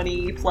 That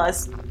 20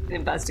 plus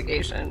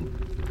investigation.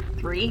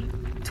 3?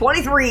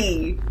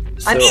 23!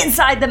 So I'm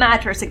inside the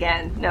mattress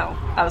again. No,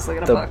 I was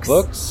looking at books. The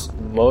books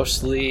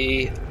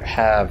mostly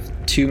have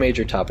two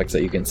major topics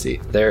that you can see.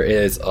 There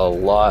is a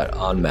lot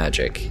on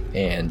magic,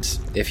 and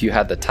if you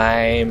had the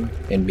time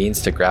and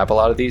means to grab a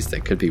lot of these,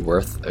 that could be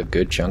worth a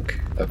good chunk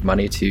of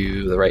money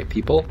to the right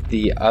people.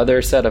 The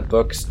other set of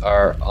books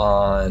are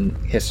on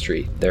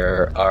history.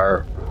 There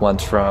are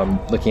ones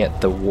from looking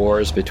at the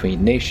wars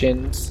between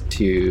nations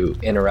to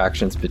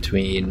interactions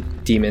between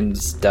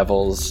demons,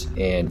 devils,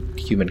 and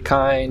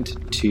humankind,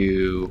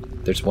 to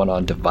there's one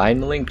on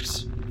divine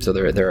links. So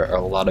there are a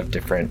lot of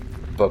different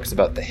books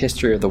about the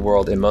history of the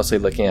world and mostly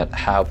looking at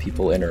how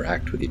people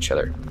interact with each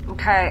other.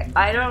 Okay,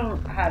 I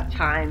don't have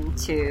time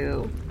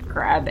to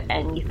grab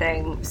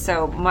anything,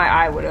 so my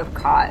eye would have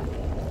caught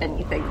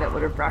anything that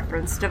would have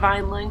referenced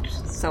divine linked,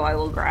 so I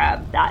will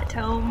grab that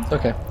tome.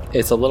 Okay.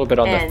 It's a little bit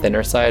on the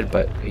thinner side,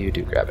 but you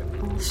do grab it.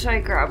 Should I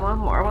grab one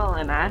more while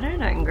I'm at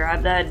it? I can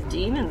grab that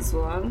demons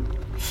one.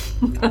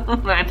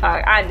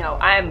 I know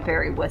I'm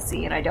very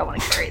wussy and I don't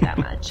want to carry that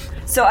much.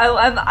 So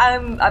I've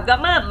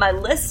got my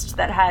list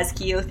that has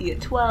Keothi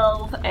at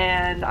 12,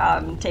 and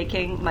I'm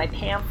taking my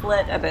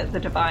pamphlet about the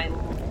divine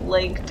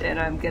linked, and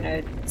I'm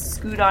gonna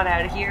scoot on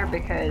out of here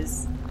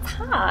because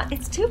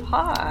it's too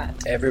hot.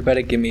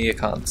 Everybody, give me a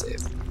con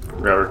save.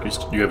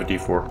 Rowrick, you have a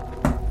D4.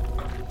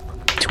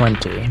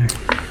 20.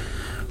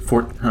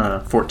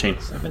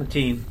 14.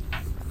 17.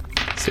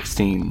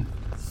 16.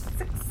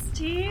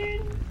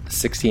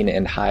 16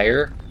 and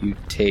higher, you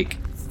take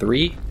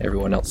 3.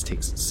 Everyone else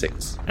takes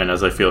 6. And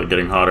as I feel it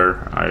getting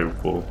hotter, I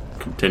will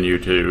continue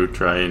to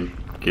try and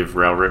give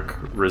Rowrick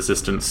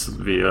resistance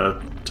via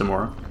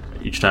Tamora.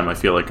 Each time I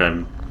feel like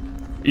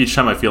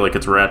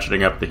it's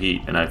ratcheting up the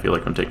heat and I feel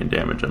like I'm taking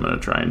damage, I'm going to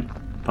try and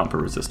pump a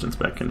resistance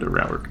back into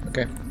Rowrick.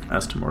 Okay.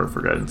 Ask Tamora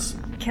for guidance.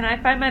 Can I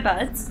find my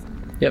buds?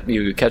 Yep,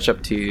 you catch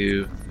up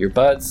to your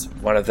buds.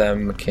 One of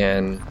them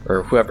can,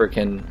 or whoever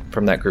can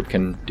from that group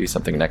can do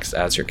something next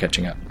as you're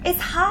catching up. It's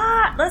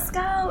hot! Let's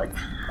go! It's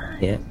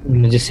hot! Yeah, I'm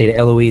going to just say to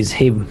Eloise,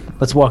 hey,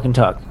 let's walk and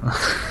talk.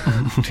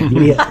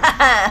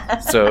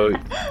 So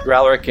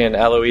Ralric and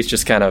Eloise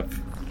just kind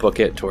of book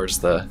it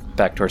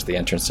back towards the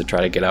entrance to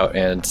try to get out,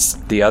 and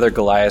the other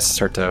Goliaths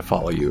start to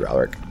follow you,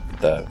 Ralric.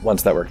 The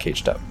ones that were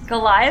caged up.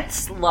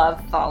 Goliaths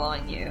love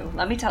following you.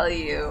 Let me tell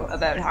you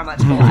about how much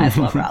Goliaths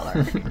love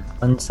Ralric.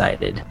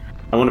 Unsighted.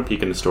 I want to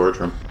peek in the storage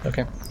room.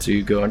 Okay, so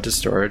you go into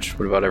storage.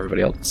 What about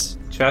everybody else?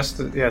 Chest,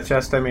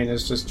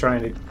 is just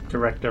trying to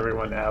direct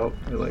everyone out.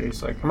 Really,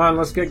 he's like, "Come on,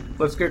 let's get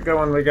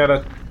going. We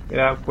gotta get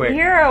out quick."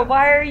 Hero,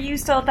 why are you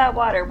still at that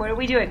water? What are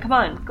we doing? Come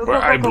on, go.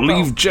 I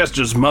believe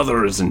Chester's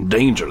mother is in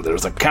danger.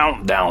 There's a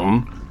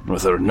countdown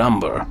with her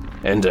number,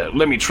 and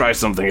let me try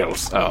something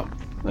else.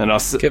 And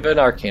I'll give an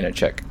Arcana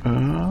check.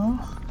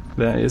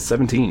 That is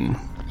 17.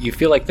 You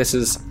feel like this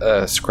is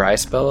a scry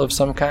spell of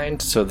some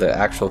kind, so the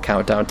actual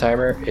countdown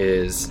timer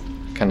is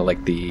kind of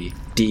like the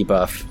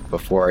debuff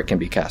before it can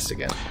be cast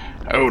again.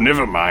 Oh,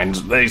 never mind.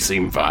 They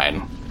seem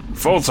fine.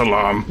 False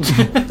alarm.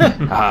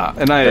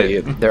 And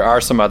there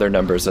are some other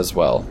numbers as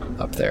well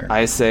up there.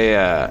 I say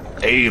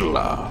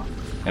Ayla,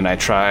 and I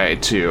try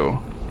to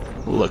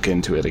look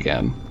into it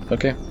again.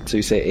 Okay, so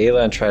you say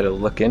Ayla and try to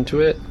look into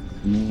it.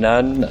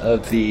 None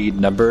of the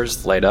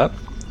numbers light up.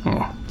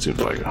 Oh, seems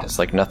like it's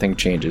like nothing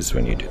changes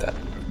when you do that.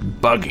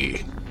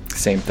 Buggy.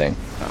 Same thing.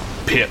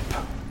 Pip.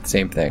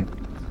 Same thing.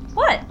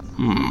 What?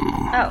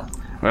 Oh.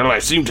 Well, I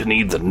seem to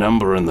need the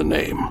number and the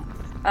name.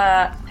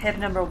 Pip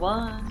number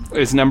 1.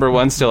 Is number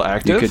 1 still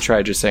active? You could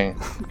try just saying,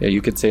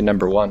 you could say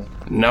number 1.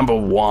 Number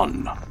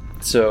 1.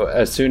 So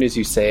as soon as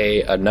you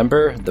say a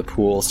number, the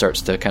pool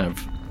starts to kind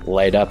of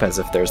light up as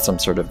if there's some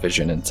sort of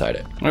vision inside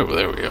it. Oh,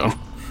 there we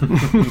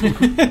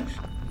go.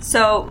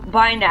 So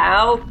by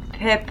now,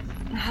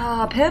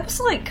 Pip's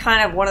like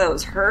kind of one of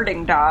those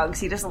herding dogs.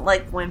 He doesn't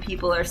like when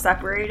people are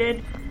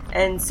separated.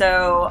 And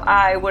so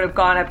I would have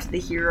gone up to the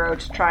hero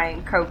to try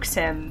and coax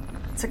him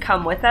to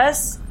come with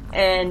us.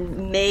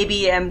 And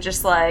maybe I'm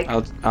just like...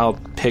 I'll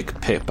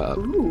pick Pip up.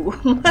 Ooh.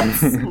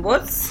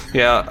 What's...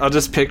 Yeah, I'll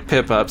just pick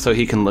Pip up so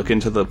he can look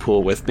into the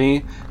pool with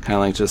me. Kind of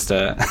like just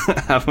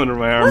have him under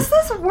my arm. What's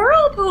this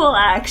whirlpool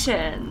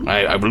action?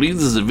 I believe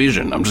this is a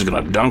vision. I'm just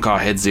going to dunk our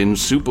heads in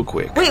super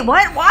quick. Wait,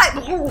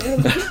 what?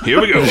 Here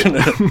we go.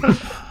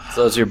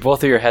 So as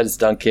both of your heads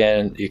dunk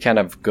in, you kind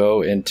of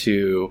go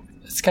into...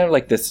 It's kind of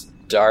like this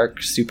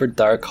dark, super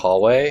dark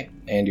hallway.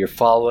 And you're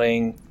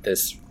following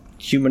this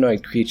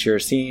humanoid creature.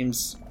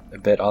 Seems... a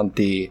bit on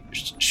the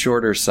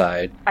shorter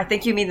side. I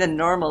think you mean the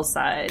normal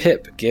side.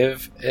 Pip,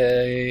 give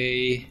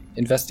a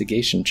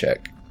investigation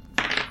check.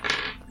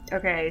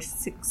 Okay,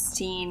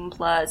 16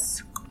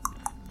 plus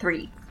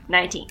 3.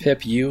 19.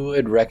 Pip, you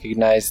would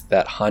recognize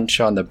that hunch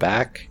on the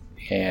back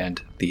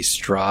and the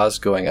straws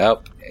going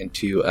up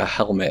into a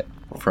helmet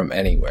from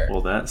anywhere. Well,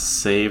 that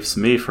saves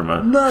me from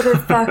a...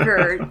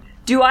 Motherfucker!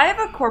 Do I have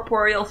a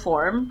corporeal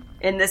form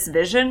in this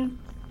vision?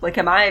 Like,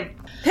 am I...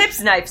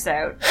 Pip's knife's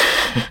out.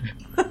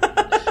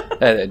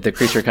 The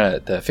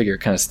figure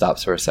kind of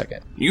stops for a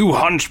second. You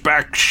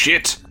hunchback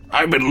shit!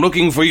 I've been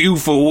looking for you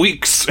for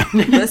weeks.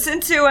 Listen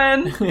to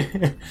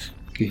him.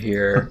 You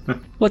hear,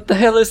 what the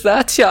hell is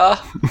that, ya?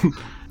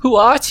 Who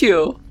are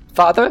you?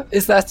 Father,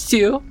 is that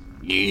you?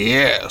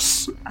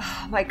 Yes.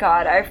 Oh my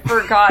god, I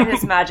forgot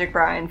his Magic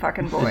Brian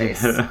fucking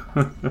voice.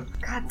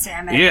 God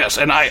damn it. Yes,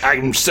 and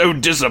I'm so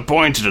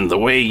disappointed in the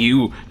way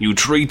you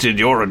treated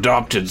your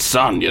adopted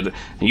son.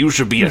 You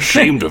should be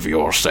ashamed of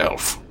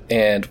yourself.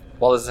 And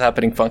while this is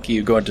happening, Funky,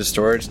 you go into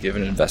storage, give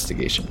an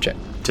investigation check.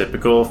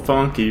 Typical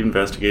Funky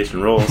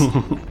investigation rolls.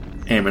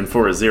 Aiming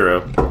for a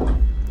 0.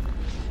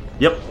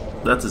 Yep,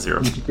 that's a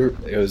 0.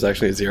 It was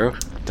actually a 0.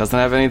 Doesn't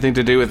have anything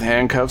to do with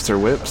handcuffs or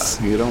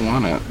whips. You don't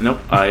want it. Nope.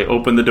 I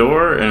open the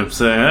door and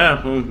say,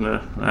 I don't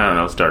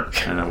know, it's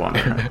dark, and I wander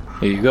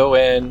out. You go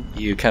in,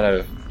 you kind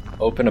of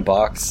open a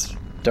box,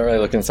 don't really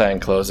look inside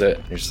and close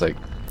it. You're just like,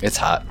 it's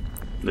hot.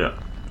 Yeah.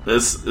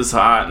 This is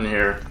hot in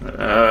here.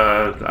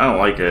 I don't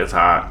like it. It's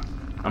hot.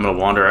 I'm gonna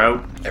wander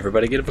out.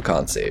 Everybody get a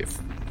con save.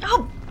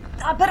 Oh,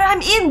 but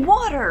I'm in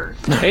water.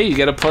 Hey, you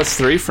get a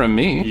 +3 from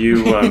me.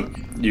 You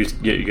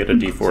get a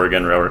D4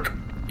 again, Rowrick.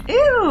 Ew.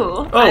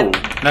 Oh,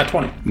 not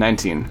 20.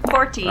 19.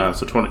 14.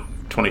 So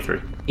 23.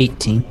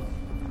 18.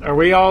 Are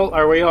we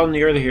all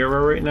near the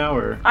hero right now,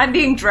 or? I'm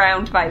being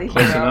drowned by the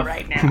hero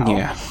right now.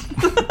 Yeah.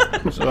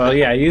 Well,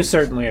 yeah, you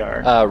certainly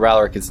are.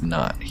 Ralric is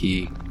not.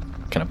 He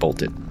kind of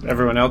bolted.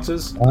 Everyone else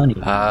is?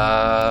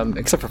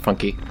 Except for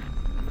Funky.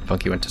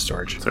 Funky went to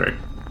storage. Sorry.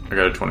 I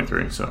got a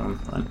 23, so I'm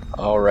fine.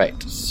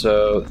 Alright,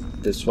 so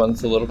this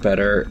one's a little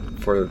better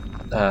for,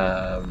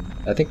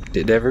 I think,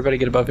 did everybody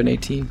get above an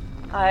 18?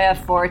 I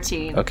have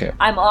 14. Okay.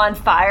 I'm on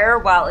fire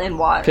while in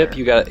water. Pip,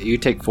 you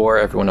take 4,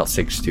 everyone else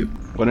takes 2.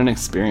 What an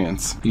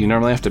experience. You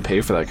normally have to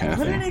pay for that kind of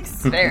What thing. an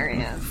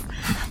experience.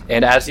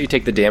 And as you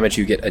take the damage,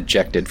 you get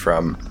ejected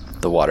from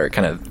the water. It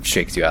kind of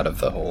shakes you out of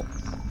the whole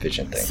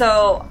vision thing.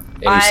 So,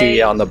 and you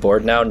see on the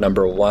board now,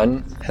 number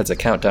 1 has a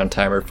countdown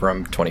timer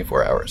from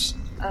 24 hours.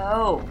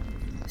 Oh.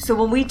 So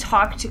when we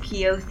talked to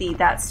Keothi,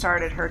 that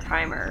started her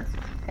timer.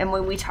 And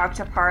when we talked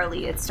to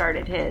Parley, it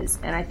started his.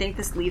 And I think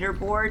this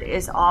leaderboard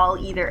is all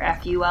either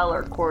FUL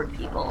or Cord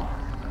people.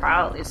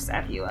 Probably just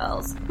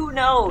FULs. Who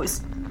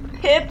knows?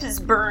 Pip is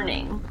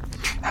burning.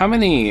 How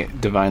many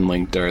Divine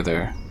Linked are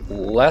there?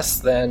 Less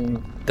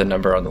than the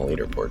number on the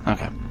leaderboard.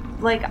 Okay.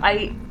 Like,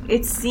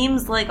 it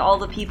seems like all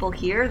the people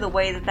here, the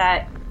way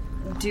that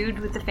dude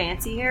with the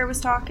fancy hair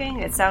was talking,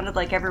 it sounded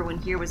like everyone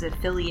here was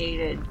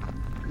affiliated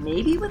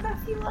maybe with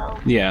FUL?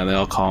 Yeah,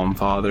 they'll call him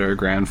father or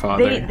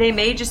grandfather. They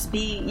may just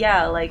be,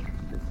 like,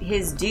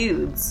 his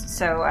dudes,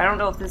 so I don't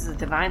know if this is a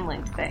Divine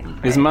Linked thing.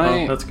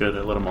 That's good,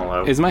 I let them all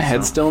out. Is my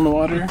head still in the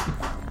water?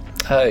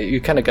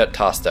 You kind of got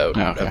tossed out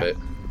of it,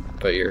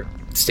 but you're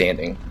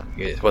standing.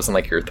 It wasn't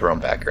like you were thrown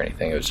back or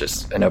anything. It was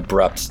just an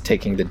abrupt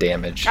taking the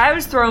damage. I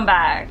was thrown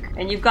back,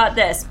 and you've got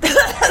this.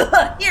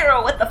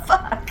 Hero, what the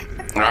fuck?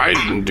 I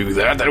didn't do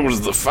that. That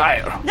was the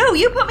fire. No,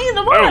 you put me in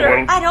the water. Oh,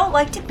 well. I don't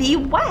like to be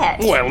wet.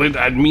 Well,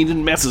 it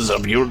messes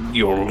up your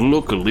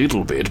look a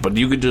little bit, but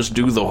you could just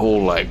do the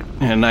whole, like...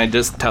 And I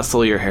just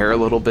tussle your hair a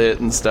little bit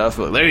and stuff.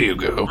 There you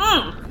go.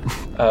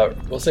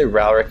 We'll say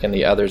Ralric and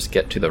the others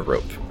get to the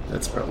rope.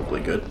 That's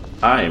probably good.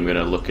 I am going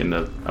to look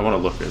I want to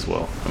look as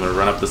well. I'm going to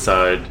run up the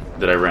side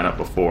that I ran up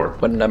before.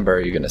 What number are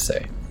you going to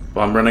say?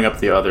 Well, I'm running up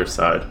the other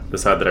side. The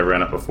side that I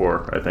ran up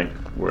before, I think.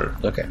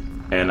 Okay.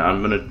 And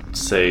I'm going to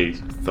say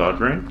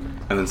Thought-Ring,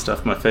 and then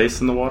stuff my face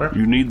in the water.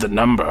 You need the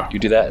number. You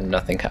do that and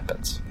nothing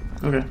happens.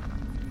 Okay.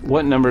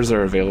 What numbers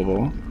are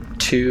available?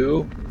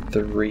 2,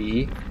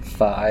 3,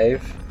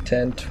 5,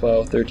 10,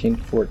 12, 13,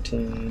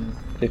 14,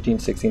 15,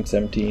 16,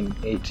 17,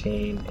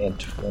 18, and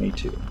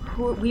 22.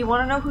 We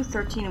want to know who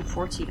 13 and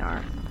 14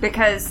 are.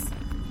 Because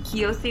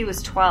Keothi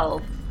was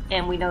 12,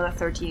 and we know that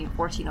 13 and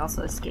 14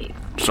 also escaped.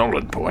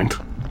 Solid point.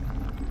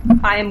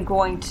 I am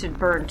going to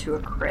burn to a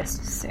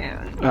crisp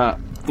soon.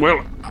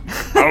 Well,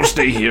 I'll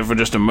stay here for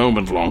just a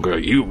moment longer.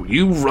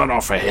 You run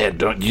off ahead,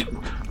 don't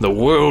you? The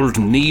world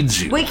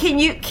needs you. Wait, can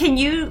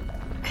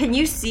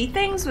you see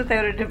things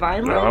without a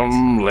divine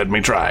light? Let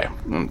me try.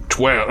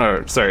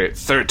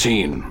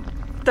 13.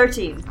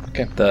 13.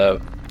 Okay,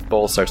 the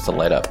bowl starts to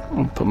light up.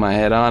 I'll put my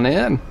head on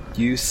in.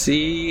 You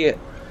see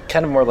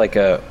kind of more like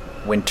a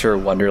winter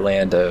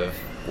wonderland of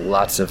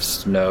lots of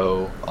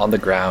snow on the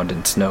ground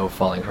and snow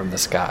falling from the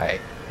sky.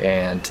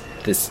 And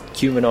this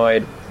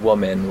humanoid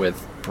woman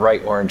with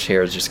bright orange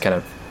hair is just kind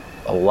of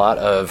a lot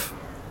of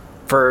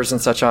furs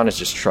and such on is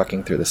just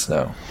trucking through the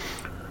snow.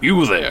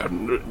 You there,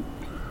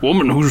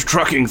 woman who's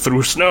trucking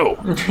through snow.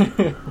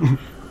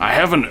 I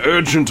have an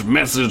urgent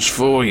message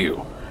for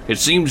you. It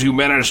seems you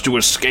managed to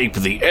escape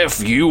the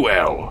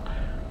FUL.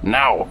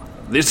 Now,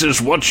 this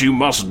is what you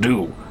must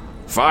do.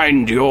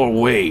 Find your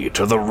way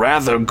to the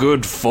Rather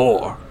Good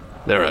Four.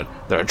 They're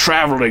a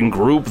traveling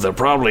group. They're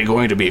probably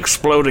going to be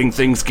exploding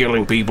things,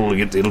 killing people.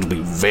 It'll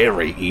be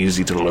very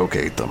easy to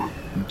locate them.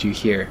 Do you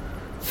hear?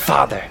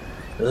 Father,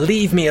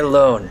 leave me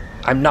alone.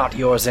 I'm not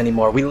yours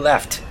anymore. We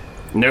left.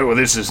 No,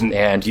 this isn't.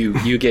 And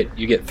you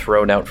get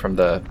thrown out from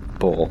the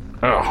bowl.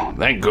 Oh,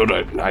 thank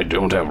God I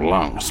don't have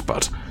lungs.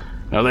 But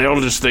now they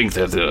all just think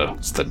that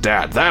it's the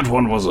dad. That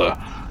one was a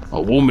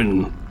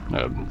woman.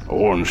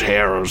 Orange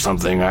hair or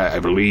something, I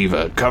believe,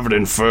 covered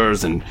in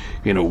furs and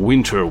in a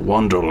winter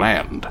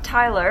wonderland.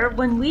 Tyler,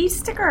 when we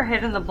stick our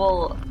head in the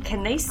bowl,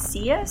 can they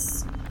see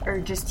us or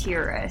just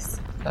hear us?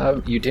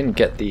 You didn't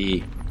get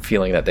the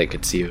feeling that they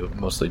could see you,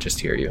 mostly just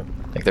hear you.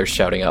 Like they're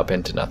shouting up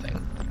into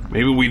nothing.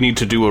 Maybe we need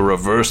to do a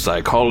reverse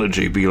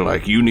psychology, be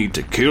like, you need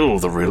to kill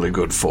the really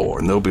good four,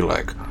 and they'll be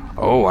like,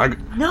 oh,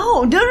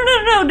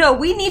 No,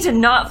 we need to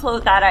not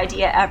float that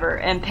idea ever.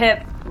 And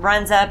Pip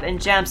runs up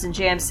and jumps and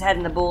jams his head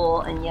in the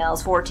bowl and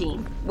yells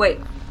 14. Wait,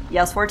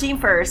 yells 14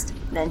 first,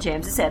 then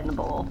jams his head in the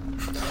bowl.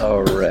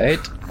 All right.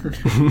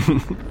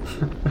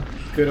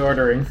 Good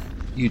ordering.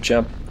 You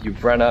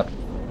run up,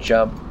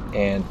 jump,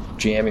 and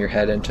jam your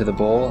head into the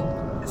bowl.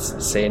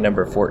 Say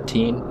number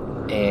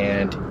 14,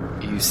 and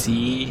you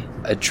see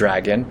a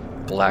dragon,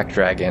 black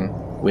dragon,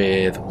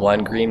 with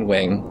one green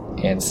wing,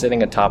 and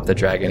sitting atop the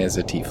dragon is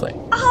a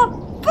tiefling. Oh,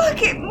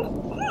 bucket!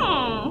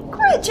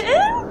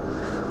 Gretchen!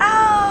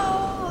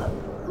 Oh!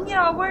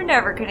 Yeah, we're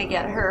never gonna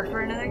get her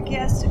for another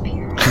guest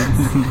appearance.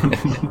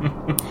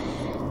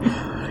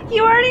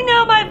 You already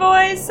know my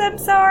voice. I'm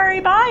sorry.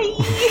 Bye.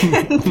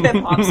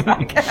 Pip pops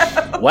back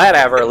out.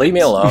 Whatever. Leave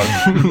me alone.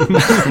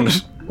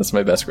 That's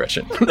my best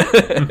Gretchen.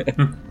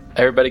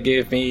 Everybody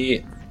gave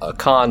me a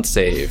con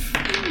save.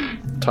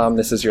 Tom,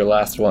 this is your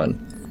last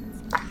one.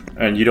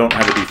 And you don't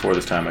have a D4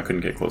 this time. I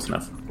couldn't get close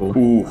enough.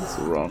 Ooh. That's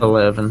wrong.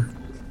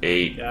 11.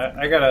 8. Yeah,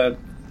 I got a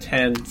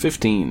 10.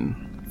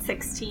 15.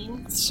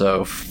 16.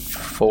 So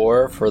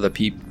 4 for the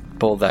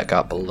people that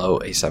got below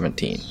a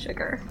 17.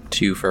 Sugar.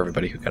 2 for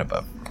everybody who got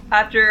above.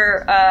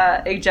 After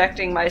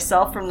ejecting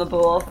myself from the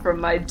bowl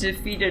from my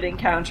defeated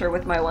encounter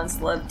with my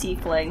once loved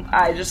tiefling,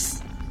 I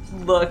just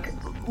look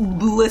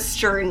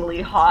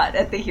blisteringly hot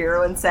at the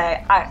hero and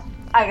say, I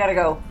gotta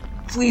go.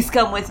 Please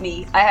come with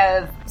me. I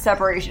have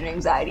separation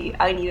anxiety.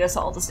 I need us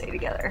all to stay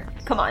together.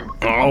 Come on.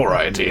 All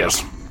right,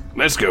 yes.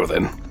 Let's go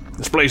then.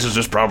 This place is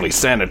just probably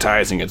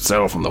sanitizing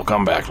itself and they'll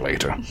come back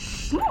later.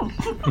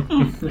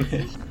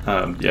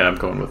 Yeah, I'm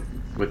going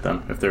with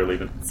them if they're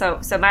leaving. So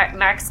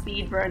max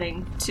speed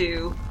running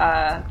to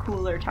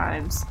cooler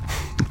times.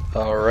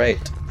 All right.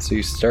 So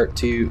you start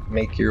to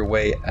make your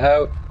way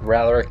out.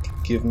 Ralaric,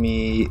 give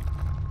me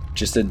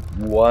just a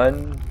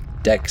 1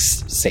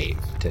 dex save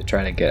to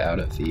try to get out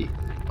of the...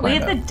 We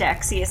have the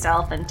dexiest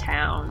elf in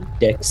town.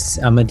 Dex.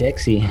 I'm a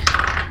Dexy.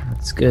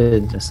 That's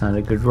good. That's not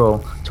a good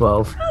roll.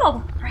 12.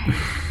 Oh, right.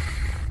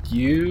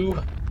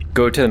 You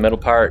go to the middle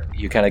part,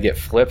 you kind of get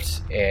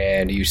flipped,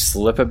 and you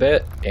slip a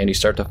bit, and you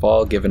start to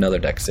fall. Give another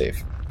dex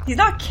save. He's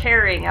not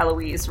carrying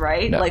Eloise,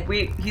 right? No. Like,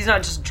 he's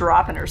not just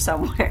dropping her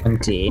somewhere.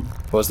 20.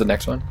 What was the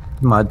next one?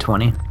 Mod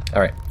 20.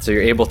 All right, so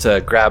you're able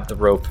to grab the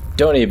rope,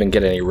 don't even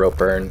get any rope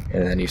burn,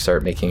 and then you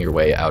start making your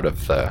way out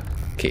of the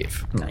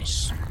cave.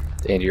 Nice.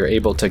 And you're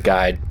able to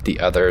guide the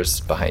others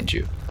behind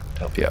you to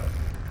help you out,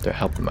 to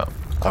help them out.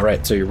 All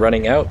right, so you're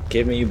running out.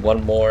 Give me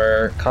one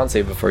more con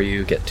save before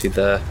you get to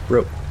the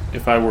rope.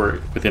 If I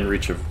were within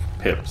reach of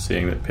Pip,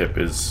 seeing that Pip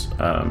is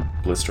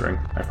blistering,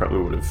 I probably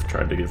would have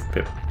tried to give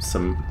Pip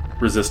some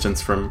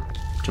resistance from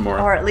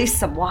Tamora. Or at least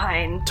some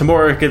wine.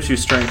 Tamora gives you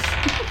strength.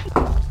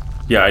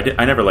 Yeah,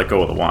 I never let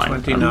go of the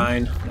wine.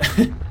 29.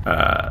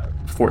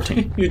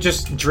 14. You're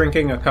just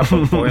drinking a cup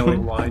of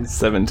boiling wine.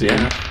 17.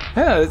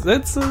 Yeah,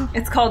 that's...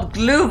 It's called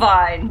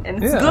Glühwein,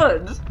 and it's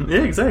good.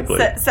 Yeah, exactly.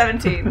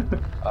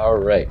 17. All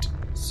right,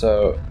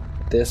 so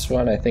this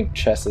one, I think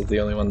Chess is the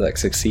only one that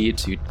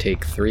succeeds. You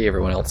take 3,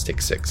 everyone else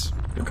takes 6.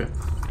 Okay.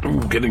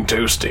 Ooh, getting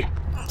toasty.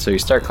 So you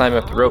start climbing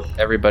up the rope.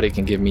 Everybody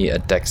can give me a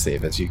dex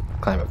save as you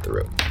climb up the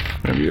rope.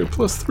 Maybe a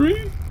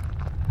 +3?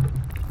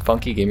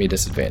 Funky gave me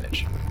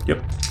disadvantage.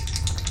 Yep.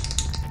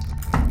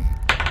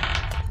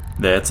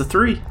 That's a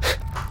 3.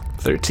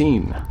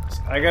 13.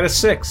 I got a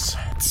 6.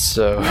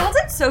 So, We all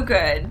did so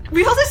good.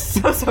 We all did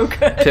so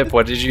good. Pip,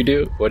 what did you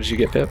do? What did you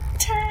get, Pip?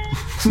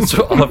 10.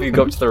 So all of you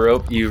go up to the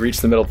rope, you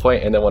reach the middle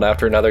point, and then one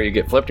after another you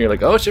get flipped, and you're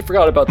like, oh shit,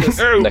 forgot about this.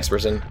 Next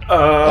person.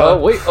 Oh,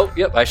 wait, oh,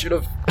 yep, I should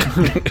have.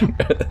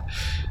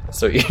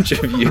 So each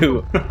of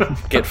you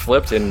get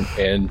flipped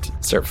and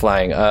start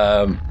flying.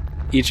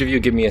 Each of you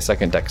give me a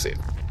second dex save.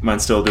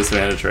 Mine's still a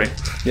disadvantage, right?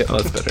 Yep. Oh,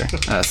 that's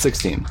better.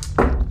 16.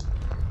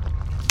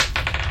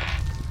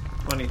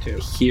 22.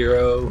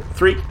 Hero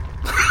 3.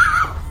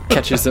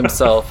 catches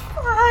himself.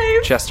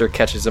 5. Chester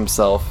catches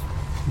himself.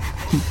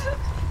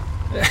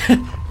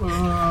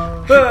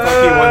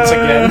 Funky once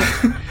again.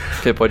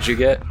 Pip, what'd you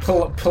get?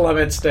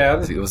 Plummets down.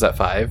 Was that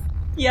 5?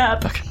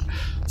 Yep. Okay.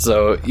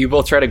 So you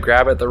both try to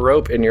grab at the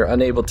rope and you're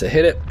unable to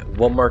hit it.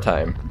 One more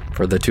time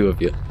for the two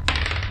of you.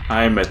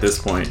 I'm at this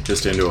point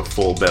just into a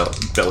full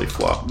belly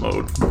flop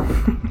mode.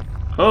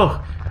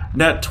 Oh,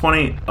 nat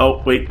 20.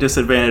 Oh, wait,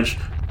 disadvantage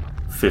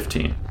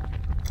 15.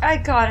 I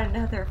got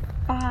another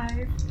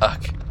 5.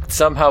 Okay.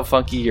 Somehow,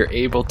 Funky, you're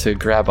able to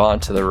grab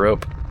onto the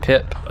rope.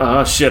 Pip.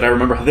 Oh, shit, I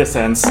remember how this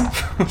ends.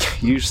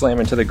 You slam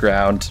into the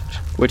ground,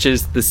 which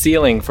is the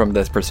ceiling from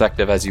this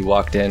perspective as you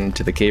walked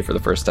into the cave for the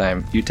first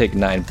time. You take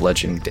 9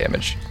 bludgeoning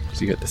damage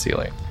as you hit the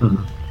ceiling.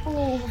 Mm-hmm.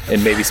 Oh.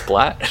 And maybe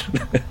splat.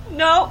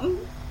 No,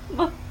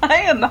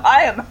 I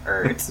am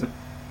hurt.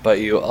 But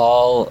you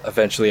all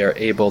eventually are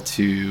able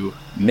to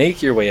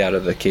make your way out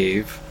of the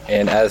cave.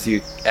 And as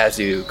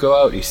you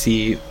go out, you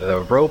see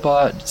the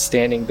robot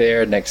standing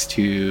there next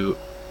to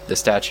the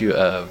statue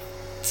of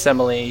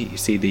Semele. You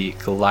see the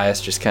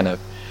Goliath just kind of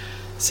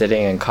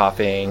sitting and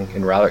coughing,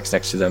 and Ralaric's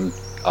next to them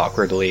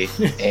awkwardly.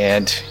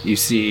 And you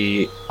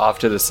see off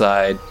to the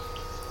side,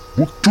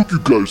 What took you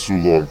guys so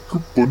long? You're a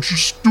bunch of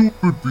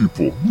stupid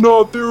people.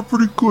 No, they were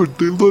pretty good.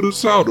 They let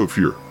us out of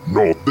here.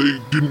 No, they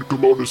didn't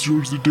come out as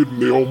soon as they did,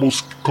 and they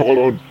almost caught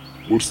on.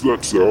 What's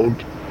that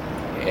sound?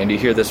 and you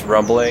hear this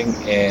rumbling,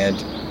 and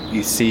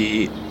you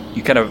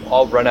kind of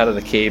all run out of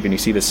the cave, and you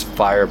see this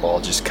fireball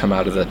just come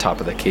out of the top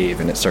of the cave,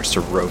 and it starts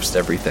to roast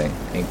everything,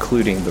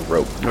 including the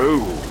rope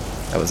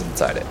that was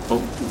inside it.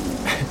 Oh,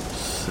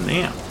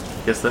 snap.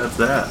 Guess that's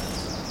that.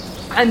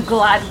 I'm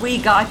glad we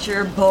got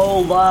your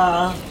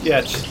bola.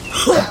 Yes.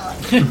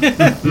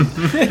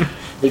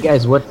 Hey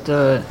guys, what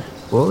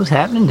was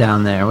happening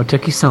down there? What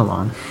took you so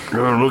long?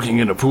 You're looking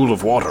in a pool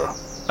of water.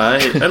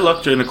 I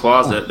looked in a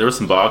closet. There were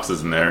some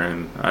boxes in there,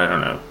 and I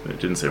don't know. It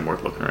didn't seem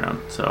worth looking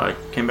around, so I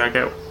came back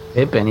out.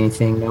 Pip,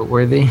 anything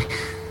noteworthy?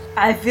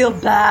 I feel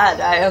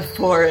bad. I have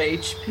 4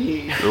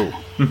 HP.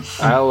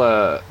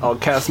 Oh. I'll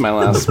cast my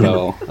last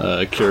spell,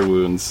 Cure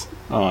Wounds,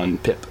 on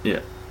Pip.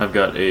 Yeah, I've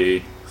got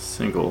a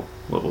single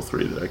level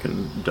 3 that I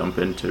can dump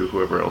into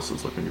whoever else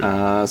is looking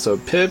good. So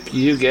Pip,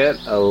 you get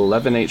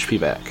 11 HP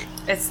back.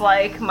 It's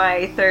like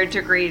my 3rd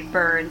degree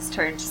burns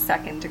turned to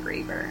 2nd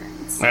degree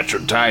burns. That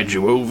should tide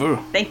you over.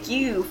 Thank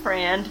you,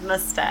 friend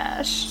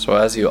mustache. So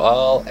as you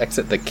all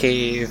exit the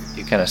cave,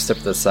 you kind of step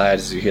to the side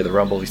as you hear the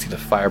rumble. You see the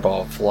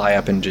fireball fly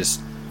up and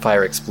just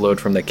fire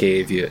explode from the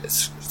cave. It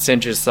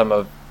singes some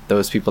of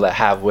those people that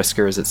have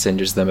whiskers. It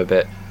singes them a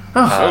bit.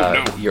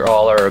 No. You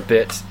all are a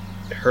bit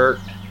hurt,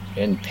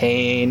 in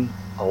pain.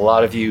 A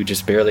lot of you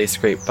just barely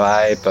scrape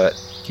by, but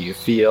do you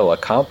feel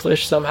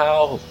accomplished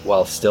somehow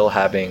while still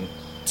having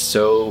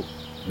so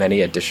many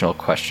additional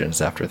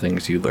questions after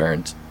things you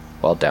learned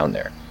while down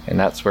there? And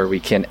that's where we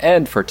can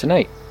end for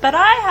tonight. But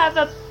I have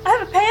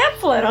a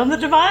pamphlet on the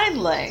Divine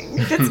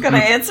Link that's going to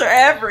answer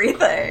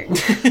everything.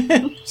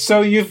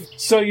 So you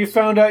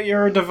found out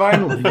you're a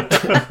Divine Link.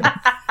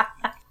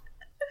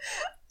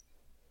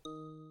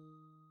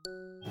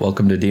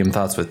 Welcome to DM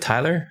Thoughts with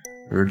Tyler.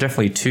 There were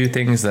definitely two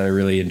things that I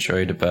really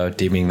enjoyed about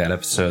DMing that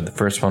episode. The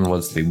first one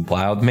was the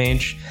Wild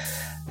Mage.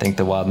 I think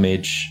the Wild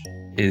Mage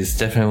is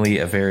definitely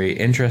a very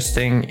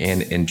interesting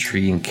and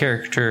intriguing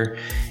character,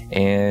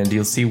 and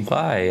you'll see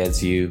why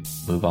as you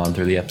move on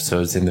through the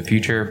episodes in the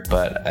future,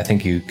 but I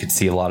think you could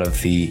see a lot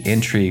of the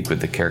intrigue with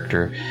the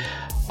character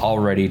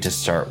already to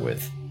start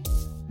with.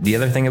 The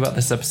other thing about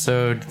this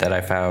episode that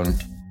I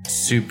found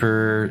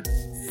super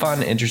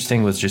fun,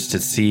 interesting, was just to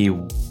see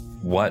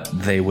what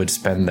they would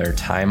spend their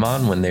time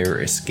on when they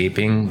were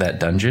escaping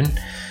that dungeon.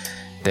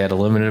 They had a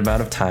limited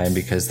amount of time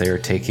because they were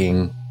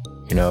taking,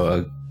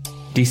 a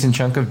decent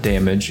chunk of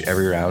damage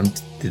every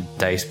round. The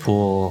dice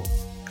pool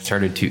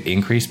started to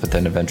increase, but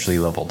then eventually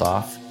leveled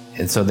off.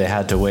 And so they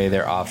had to weigh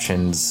their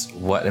options.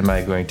 What am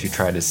I going to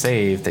try to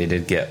save? They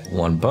did get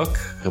one book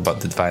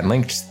about the Divine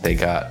Link. They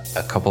got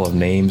a couple of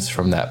names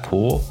from that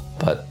pool,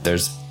 but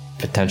there's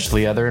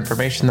potentially other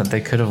information that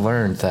they could have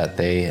learned that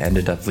they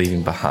ended up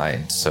leaving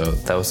behind. So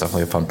that was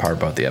definitely a fun part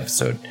about the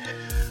episode.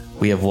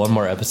 We have one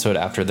more episode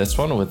after this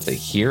one with the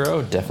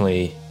hero.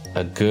 Definitely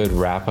a good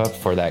wrap up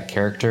for that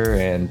character,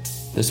 and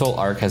this whole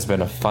arc has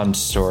been a fun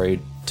story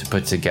to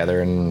put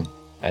together, and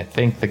I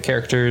think the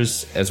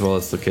characters as well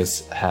as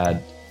Lucas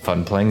had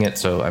fun playing it,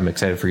 so I'm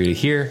excited for you to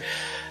hear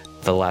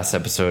the last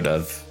episode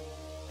of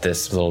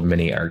this little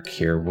mini arc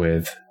here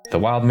with the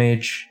Wild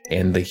Mage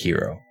and the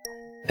hero.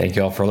 Thank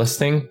you all for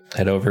listening.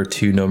 Head over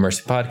to No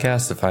Mercy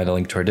Podcast to find a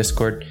link to our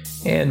Discord,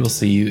 and we'll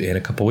see you in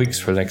a couple weeks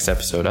for the next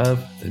episode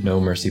of the No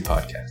Mercy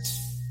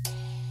Podcast.